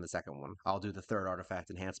think I'm doing the second one. I'll do the third artifact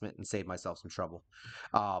enhancement and save myself some trouble.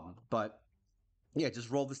 But yeah, just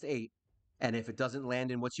roll this to 8, and if it doesn't land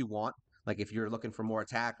in what you want, like if you're looking for more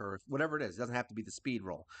attack or whatever it is, it doesn't have to be the speed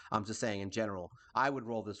roll. I'm just saying in general, I would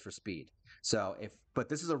roll this for speed. But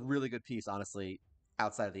this is a really good piece, honestly,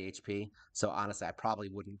 outside of the HP. So honestly, I probably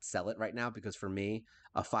wouldn't sell it right now because for me,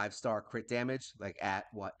 a 5-star crit damage, like at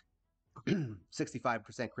what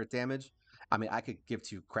 65% crit damage. I could give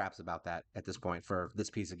 2 craps about that at this point for this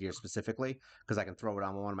piece of gear specifically because I can throw it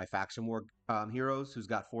on one of my faction war heroes who's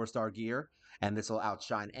got 4-star gear, and this will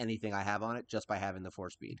outshine anything I have on it just by having the 4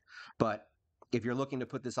 speed. But if you're looking to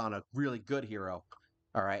put this on a really good hero,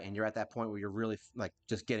 all right, and you're at that point where you're really like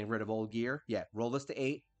just getting rid of old gear, yeah, roll this to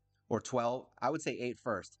 8 or 12. I would say 8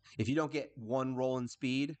 first. If you don't get one roll in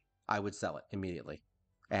speed, I would sell it immediately.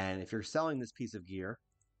 And if you're selling this piece of gear,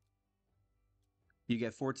 you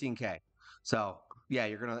get 14K. So yeah,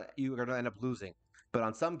 you're gonna end up losing. But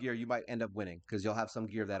on some gear, you might end up winning because you'll have some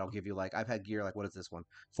gear that'll give you like I've had gear like what is this one?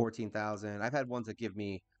 14,000. I've had ones that give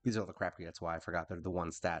me these are the crap gear. That's why I forgot they're the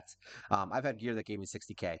one stats. I've had gear that gave me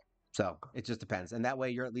 60K. So it just depends. And that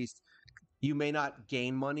way you're at least you may not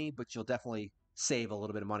gain money, but you'll definitely save a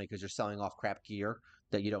little bit of money because you're selling off crap gear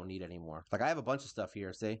that you don't need anymore. Like I have a bunch of stuff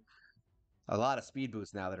here, see? A lot of speed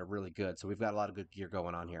boosts now that are really good. So we've got a lot of good gear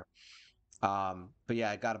going on here. But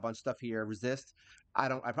yeah, I got a bunch of stuff here. Resist. I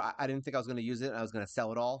didn't think I was going to use it. I was going to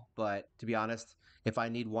sell it all. But to be honest, if I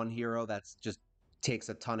need one hero that's just takes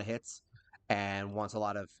a ton of hits and wants a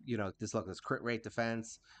lot of, this crit rate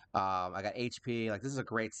defense. I got HP. Like this is a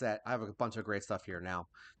great set. I have a bunch of great stuff here now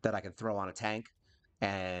that I can throw on a tank.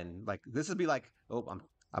 And like this would be like, oh,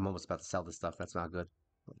 I'm almost about to sell this stuff. That's not good.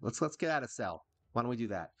 Let's get out of sell. Why don't we do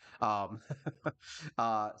that? Um,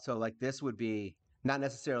 so like this would be not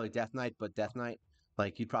necessarily Death Knight, but Death Knight.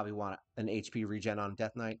 Like you'd probably want an HP regen on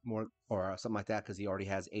Death Knight more or something like that because he already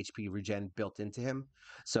has HP regen built into him.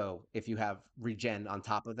 So if you have regen on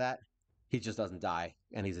top of that, he just doesn't die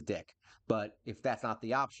and he's a dick. But if that's not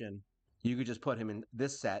the option, you could just put him in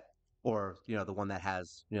this set or the one that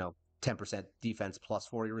has 10% defense plus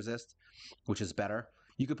 40 resist, which is better.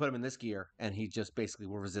 You could put him in this gear and he just basically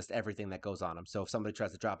will resist everything that goes on him. So if somebody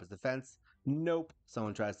tries to drop his defense, nope.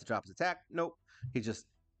 Someone tries to drop his attack, nope. He just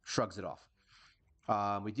shrugs it off.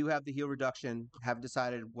 We do have the heal reduction. Haven't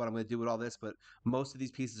decided what I'm going to do with all this, but most of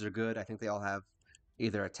these pieces are good. I think they all have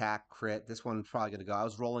either attack, crit. This one's probably going to go. I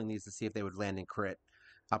was rolling these to see if they would land in crit.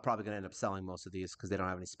 I'm probably going to end up selling most of these because they don't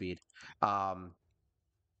have any speed. Um,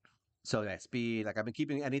 so yeah, speed. Like I've been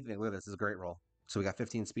keeping anything. Look at this. This is a great roll. So we got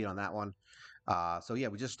 15 speed on that one. So yeah,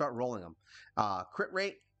 we just start rolling them. Crit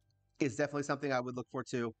rate is definitely something I would look for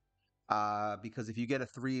too. Because if you get a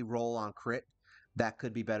 3 roll on crit, that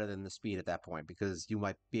could be better than the speed at that point because you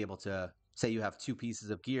might be able to say you have 2 pieces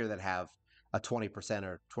of gear that have a 20%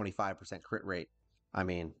 or 25% crit rate. I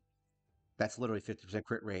mean, that's literally 50%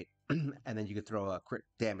 crit rate. And then you could throw a crit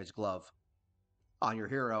damage glove on your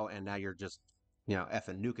hero, and now you're just,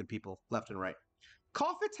 effing nuking people left and right.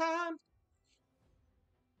 Coffee time!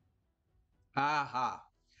 Aha.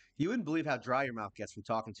 You wouldn't believe how dry your mouth gets from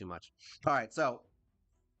talking too much. All right, so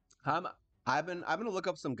Um, I've been to look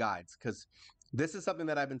up some guides because this is something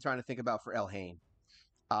that I've been trying to think about for El Hain.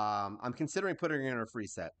 I'm considering putting her in her free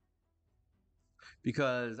set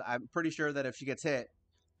because I'm pretty sure that if she gets hit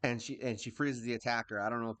and she freezes the attacker, I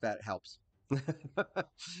don't know if that helps.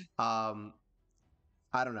 um,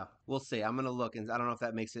 I don't know. We'll see. I'm gonna look, and I don't know if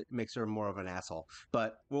that makes her more of an asshole,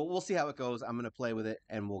 but we'll see how it goes. I'm gonna play with it,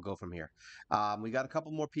 and we'll go from here. We got a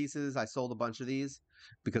couple more pieces. I sold a bunch of these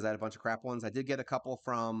because I had a bunch of crap ones. I did get a couple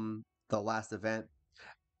from the last event.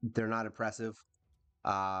 They're not impressive.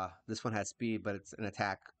 This one has speed, but it's an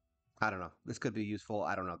attack. I don't know. This could be useful.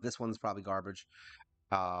 I don't know. This one's probably garbage.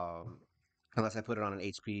 Um, Unless I put it on an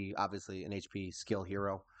HP, obviously an HP skill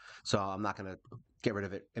hero. So I'm not gonna get rid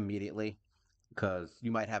of it immediately because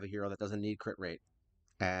you might have a hero that doesn't need crit rate,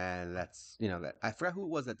 and that's that I forgot who it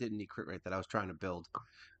was that didn't need crit rate that I was trying to build.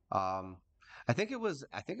 Um, I think it was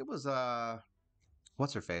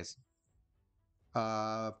what's her face?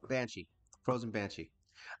 Banshee, Frozen Banshee.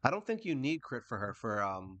 I don't think you need crit for her for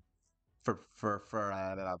what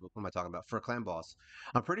am I talking about? For a clan boss.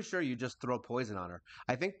 I'm pretty sure you just throw poison on her.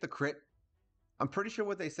 I think the crit. I'm pretty sure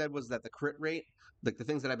what they said was that the crit rate, like the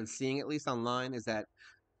things that I've been seeing at least online, is that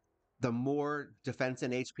the more defense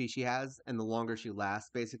and HP she has, and the longer she lasts,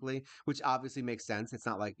 basically, which obviously makes sense. It's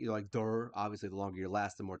not like you're like, duh. Obviously, the longer you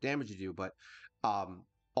last, the more damage you do. But um,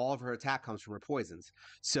 all of her attack comes from her poisons.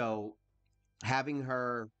 So having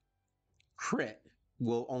her crit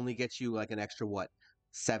will only get you like an extra what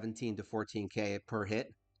 17 to 14K per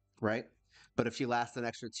hit, right? But if she lasts an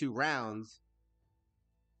extra 2 rounds,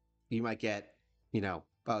 you might get,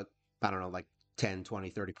 about I don't know, like 10, 20,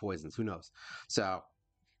 30 poisons, who knows. So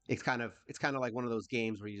it's kind of like one of those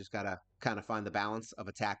games where you just gotta kind of find the balance of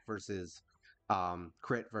attack versus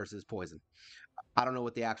crit versus poison. I don't know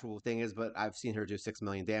what the actual thing is, but I've seen her do 6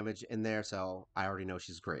 million damage in there, so I already know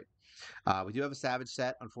she's great. We do have a Savage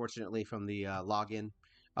set, unfortunately, from the login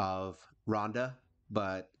of Rhonda,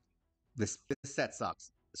 but this set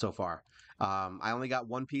sucks so far. I only got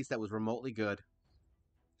one piece that was remotely good,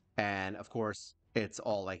 and of course, it's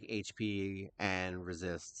all like HP and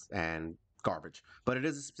resists and garbage. But it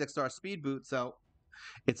is a 6-star speed boot, so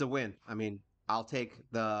it's a win. I mean, I'll take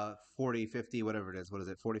the 40, 50, whatever it is. What is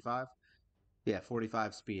it? 45? Yeah,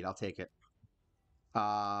 45 speed. I'll take it.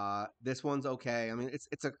 This one's okay. I mean,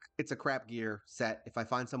 it's a crap gear set. If I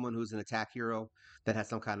find someone who's an attack hero that has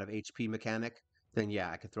some kind of HP mechanic, then yeah,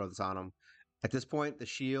 I could throw this on them. At this point, the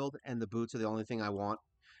shield and the boots are the only thing I want,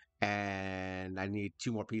 and I need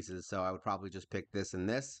two more pieces, so I would probably just pick this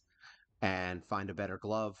and find a better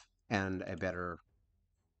glove and a better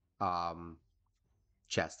um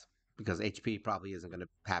chest because HP probably isn't going to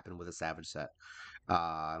happen with a savage set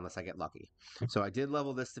unless I get lucky. So I did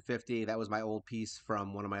level this to 50. That was my old piece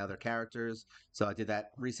from one of my other characters. So I did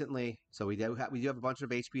that recently. So we do have a bunch of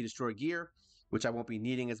HP destroy gear, which I won't be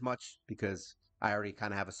needing as much because I already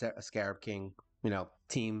kind of have a Scarab King,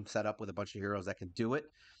 team set up with a bunch of heroes that can do it.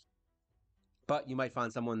 But you might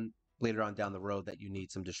find someone later on down the road that you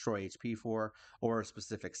need some destroy HP for, or a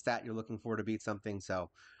specific stat you're looking for to beat something. So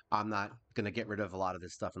I'm not going to get rid of a lot of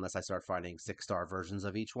this stuff unless I start finding 6-star versions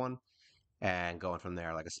of each one and going from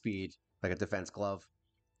there, like a speed, like a defense glove.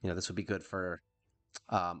 This would be good for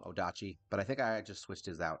Odachi, but I think I just switched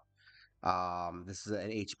his out. This is an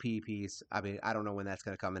HP piece. I mean, I don't know when that's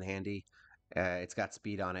going to come in handy. It's got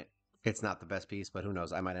speed on it. It's not the best piece, but who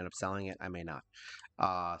knows? I might end up selling it. I may not.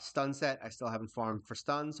 Stun set, I still haven't farmed for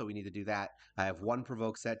stun, so we need to do that. I have one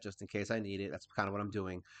provoke set just in case I need it. That's kind of what I'm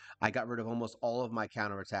doing. I got rid of almost all of my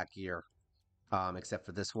counterattack gear, except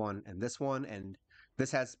for this one, and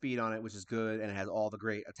this has speed on it, which is good, and it has all the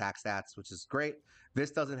great attack stats, which is great. This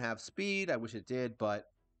doesn't have speed. I wish it did, but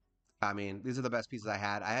I mean, these are the best pieces I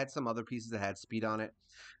had. I had some other pieces that had speed on it,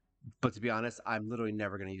 but to be honest, I'm literally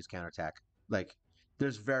never going to use counterattack. Like,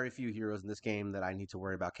 there's very few heroes in this game that I need to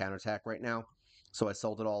worry about counterattack right now. So I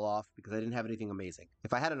sold it all off because I didn't have anything amazing.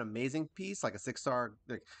 If I had an amazing piece, like a 6-star,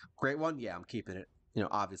 like, great one, yeah, I'm keeping it.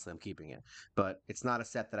 Obviously I'm keeping it. But it's not a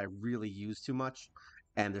set that I really use too much.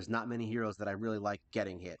 And there's not many heroes that I really like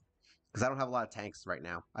getting hit. Because I don't have a lot of tanks right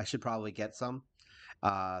now. I should probably get some.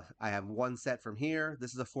 I have one set from here.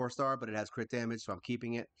 This is a 4-star, but it has crit damage, so I'm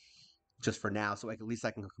keeping it just for now, so at least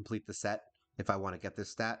I can complete the set if I want to get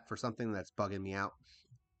this stat for something that's bugging me out.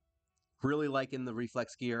 Really liking the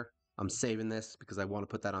reflex gear. I'm saving this because I want to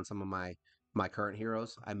put that on some of my current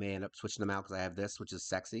heroes. I may end up switching them out because I have this, which is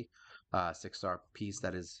sexy, 6-star piece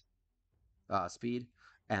that is speed,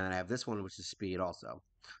 and then I have this one, which is speed also.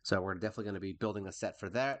 So we're definitely going to be building a set for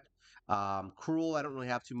that. Cruel, I don't really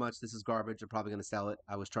have too much. This is garbage. I'm probably going to sell it.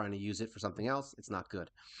 I was trying to use it for something else. It's not good.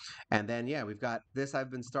 And then, yeah, we've got this.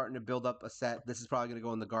 I've been starting to build up a set. This is probably going to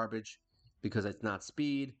go in the garbage because it's not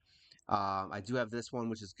speed. I do have this one,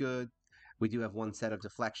 which is good. We do have one set of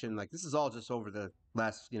deflection. Like, this is all just over the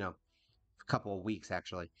last, couple of weeks,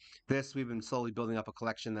 actually. This, we've been slowly building up a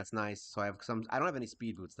collection that's nice. So I have some. I don't have any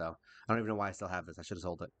speed boots, though. I don't even know why I still have this. I should have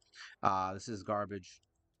sold it. This is garbage.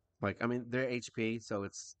 Like, I mean, they're HP, so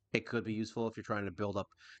it could be useful if you're trying to build up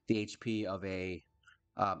the HP of a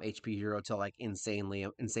HP hero to like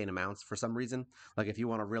insane amounts for some reason. Like if you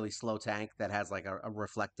want a really slow tank that has like a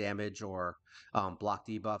reflect damage or block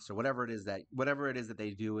debuffs or whatever it is that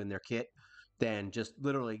they do in their kit, then just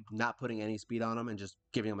literally not putting any speed on them and just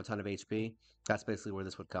giving them a ton of HP. That's basically where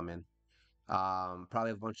this would come in. Probably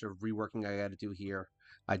have a bunch of reworking I got to do here.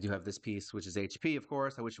 I do have this piece, which is HP, of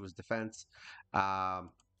course. I wish it was defense.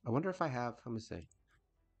 I wonder if I have. Let me see.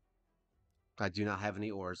 I do not have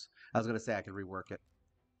any ores. I was gonna say I could rework it.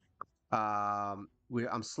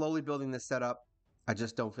 I'm slowly building this setup. I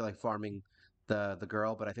just don't feel like farming the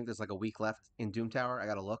girl, but I think there's like a week left in Doom Tower. I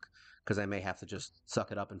gotta look because I may have to just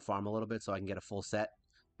suck it up and farm a little bit so I can get a full set,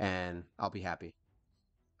 and I'll be happy.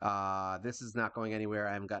 This is not going anywhere.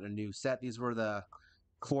 I haven't gotten a new set. These were the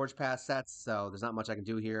Forge Pass sets, so there's not much I can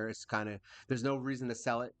do here. It's kind of there's no reason to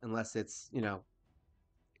sell it unless it's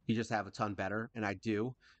you just have a ton better, and I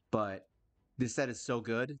do. But this set is so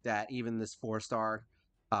good that even this 4-star,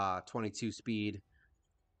 22 speed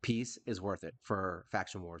piece is worth it for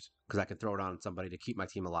faction wars because I can throw it on somebody to keep my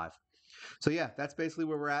team alive. So yeah, that's basically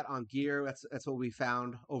where we're at on gear. That's what we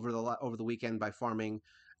found over the weekend by farming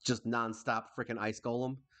just nonstop freaking ice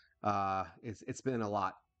golem. It's been a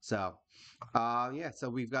lot. So yeah, so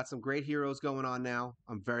we've got some great heroes going on now.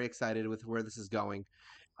 I'm very excited with where this is going.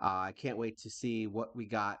 I can't wait to see what we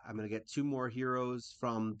got. I'm gonna get two more heroes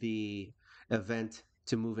from the event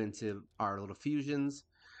to move into our little fusions.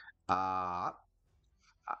 Uh,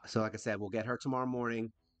 so like I said, we'll get her tomorrow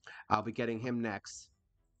morning. I'll be getting him next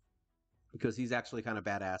because he's actually kind of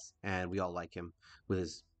badass, and we all like him with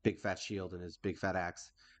his big fat shield and his big fat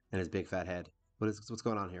axe and his big fat head. What's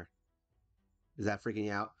going on here? Is that freaking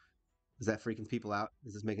you out? Is that freaking people out?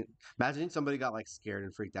 Is this making? Imagine somebody got like scared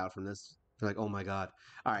and freaked out from this. They're like, "Oh my god!"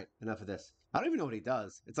 All right, enough of this. I don't even know what he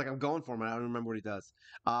does. It's like I'm going for him, and I don't remember what he does.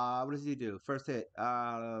 What does he do? First hit,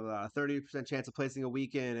 30% chance of placing a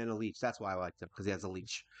weekend and a leech. That's why I liked him because he has a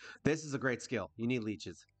leech. This is a great skill. You need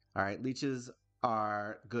leeches. All right, leeches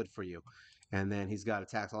are good for you. And then he's got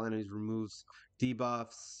attacks all enemies, removes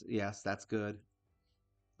debuffs. Yes, that's good.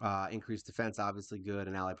 Increased defense, obviously good,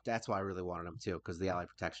 and ally. That's why I really wanted him too, because the ally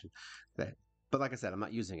protection. But like I said, I'm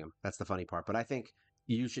not using him. That's the funny part. But I think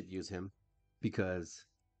you should use him because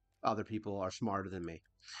other people are smarter than me.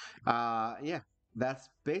 Yeah, that's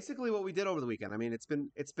basically what we did over the weekend. I mean, it's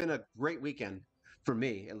been a great weekend for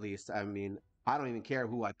me, at least. I mean, I don't even care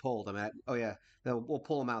who I pulled. I mean, oh yeah, we'll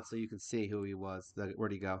pull him out so you can see who he was.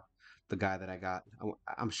 Where'd he go? The guy that I got.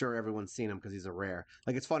 I'm sure everyone's seen him because he's a rare.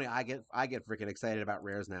 Like it's funny. I get freaking excited about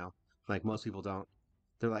rares now. Like most people don't.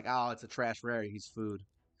 They're like, oh, it's a trash rare. He's food.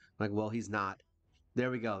 Like, well, he's not.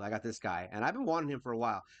 There we go. I got this guy, and I've been wanting him for a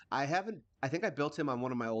while. I haven't. I think I built him on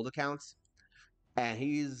one of my old accounts, and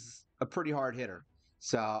he's a pretty hard hitter.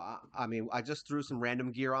 So I mean, I just threw some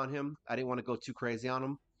random gear on him. I didn't want to go too crazy on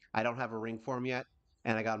him. I don't have a ring for him yet,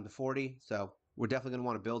 and I got him to 40. So we're definitely going to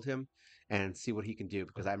want to build him and see what he can do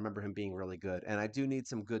because I remember him being really good. And I do need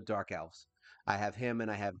some good dark elves. I have him and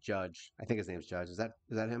I have Judge. I think his name's Judge. Is that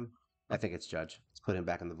him? I think it's Judge. Let's put him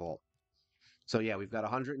back in the vault. So yeah, we've got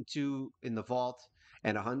 102 in the vault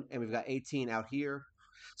and 100, and we've got 18 out here.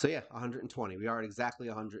 So yeah, 120. We are at exactly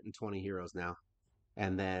 120 heroes now,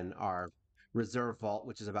 and then our reserve vault,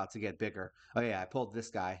 which is about to get bigger. Oh yeah, I pulled this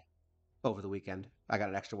guy over the weekend. I got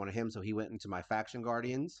an extra one of him, so he went into my faction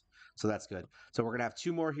guardians. So that's good. So we're gonna have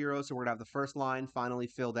two more heroes. So we're gonna have the first line finally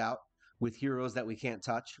filled out with heroes that we can't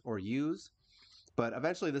touch or use. But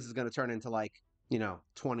eventually, this is going to turn into like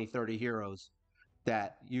 20, 30 heroes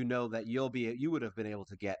that that you would have been able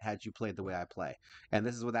to get had you played the way I play. And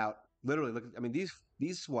this is without literally look. I mean, these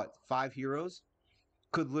what 5 heroes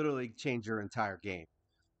could literally change your entire game.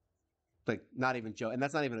 Like not even joke, and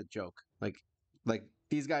that's not even a joke. Like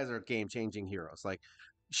these guys are game changing heroes. Like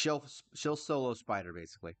she'll solo spider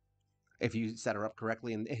basically if you set her up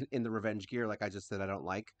correctly in the revenge gear, like I just said, I don't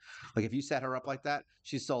like. Like if you set her up like that,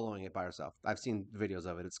 she's soloing it by herself. I've seen videos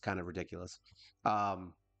of it. It's kind of ridiculous.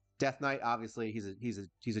 Um, Death Knight, obviously,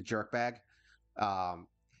 he's a jerk bag. Um,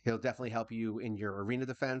 he'll definitely help you in your arena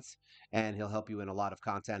defense, and he'll help you in a lot of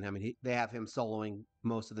content. I mean, they have him soloing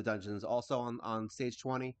most of the dungeons also on stage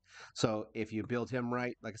 20. So if you build him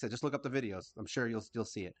right, like I said, just look up the videos. I'm sure you'll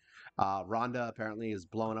see it. Rhonda apparently is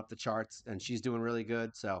blowing up the charts, and she's doing really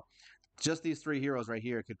good. So just these 3 heroes right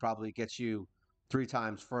here could probably get you 3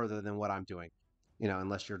 times further than what I'm doing,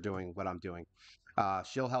 unless you're doing what I'm doing.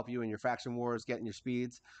 She'll help you in your faction wars, getting your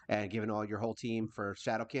speeds, and giving all your whole team for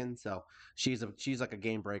Shadowkin. So she's like a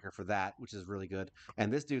game breaker for that, which is really good.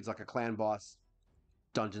 And this dude's like a clan boss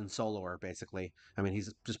dungeon soloer, basically. I mean,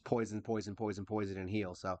 he's just poison, poison, poison, poison, and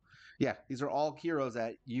heal. So yeah, these are all heroes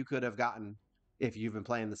that you could have gotten if you've been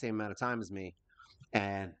playing the same amount of time as me,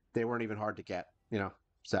 and they weren't even hard to get.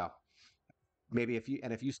 So maybe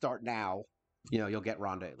if you start now, you'll get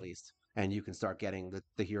Ronda at least, and you can start getting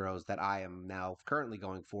the heroes that I am now currently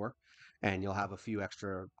going for, and you'll have a few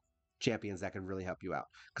extra champions that can really help you out.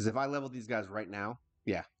 Because if I level these guys right now,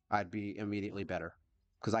 yeah, I'd be immediately better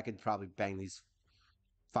because I could probably bang these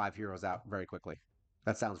 5 heroes out very quickly.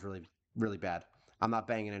 That sounds really really bad. I'm not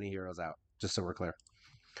banging any heroes out, just so we're clear.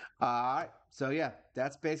 All right. So yeah,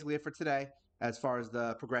 that's basically it for today as far as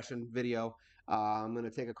the progression video. I'm gonna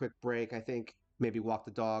take a quick break. I think maybe walk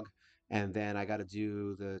the dog, and then I'm gonna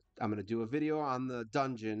do a video on the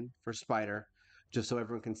dungeon for Spider, just so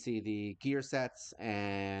everyone can see the gear sets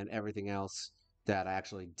and everything else that I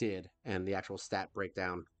actually did and the actual stat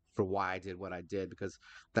breakdown for why I did what I did because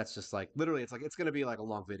that's just like literally it's gonna be like a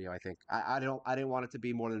long video. I think I didn't want it to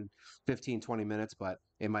be more than 15, 20 minutes, but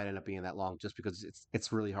it might end up being that long just because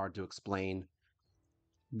it's really hard to explain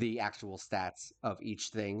the actual stats of each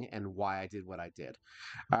thing and why I did what I did.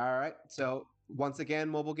 All right. So once again,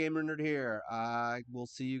 Mobile Gamer Nerd here. I will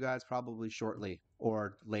see you guys probably shortly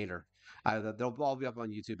or later. They'll all be up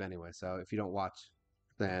on YouTube anyway. So if you don't watch,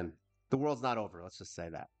 then the world's not over. Let's just say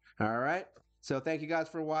that. All right. So thank you guys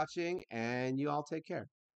for watching, and you all take care.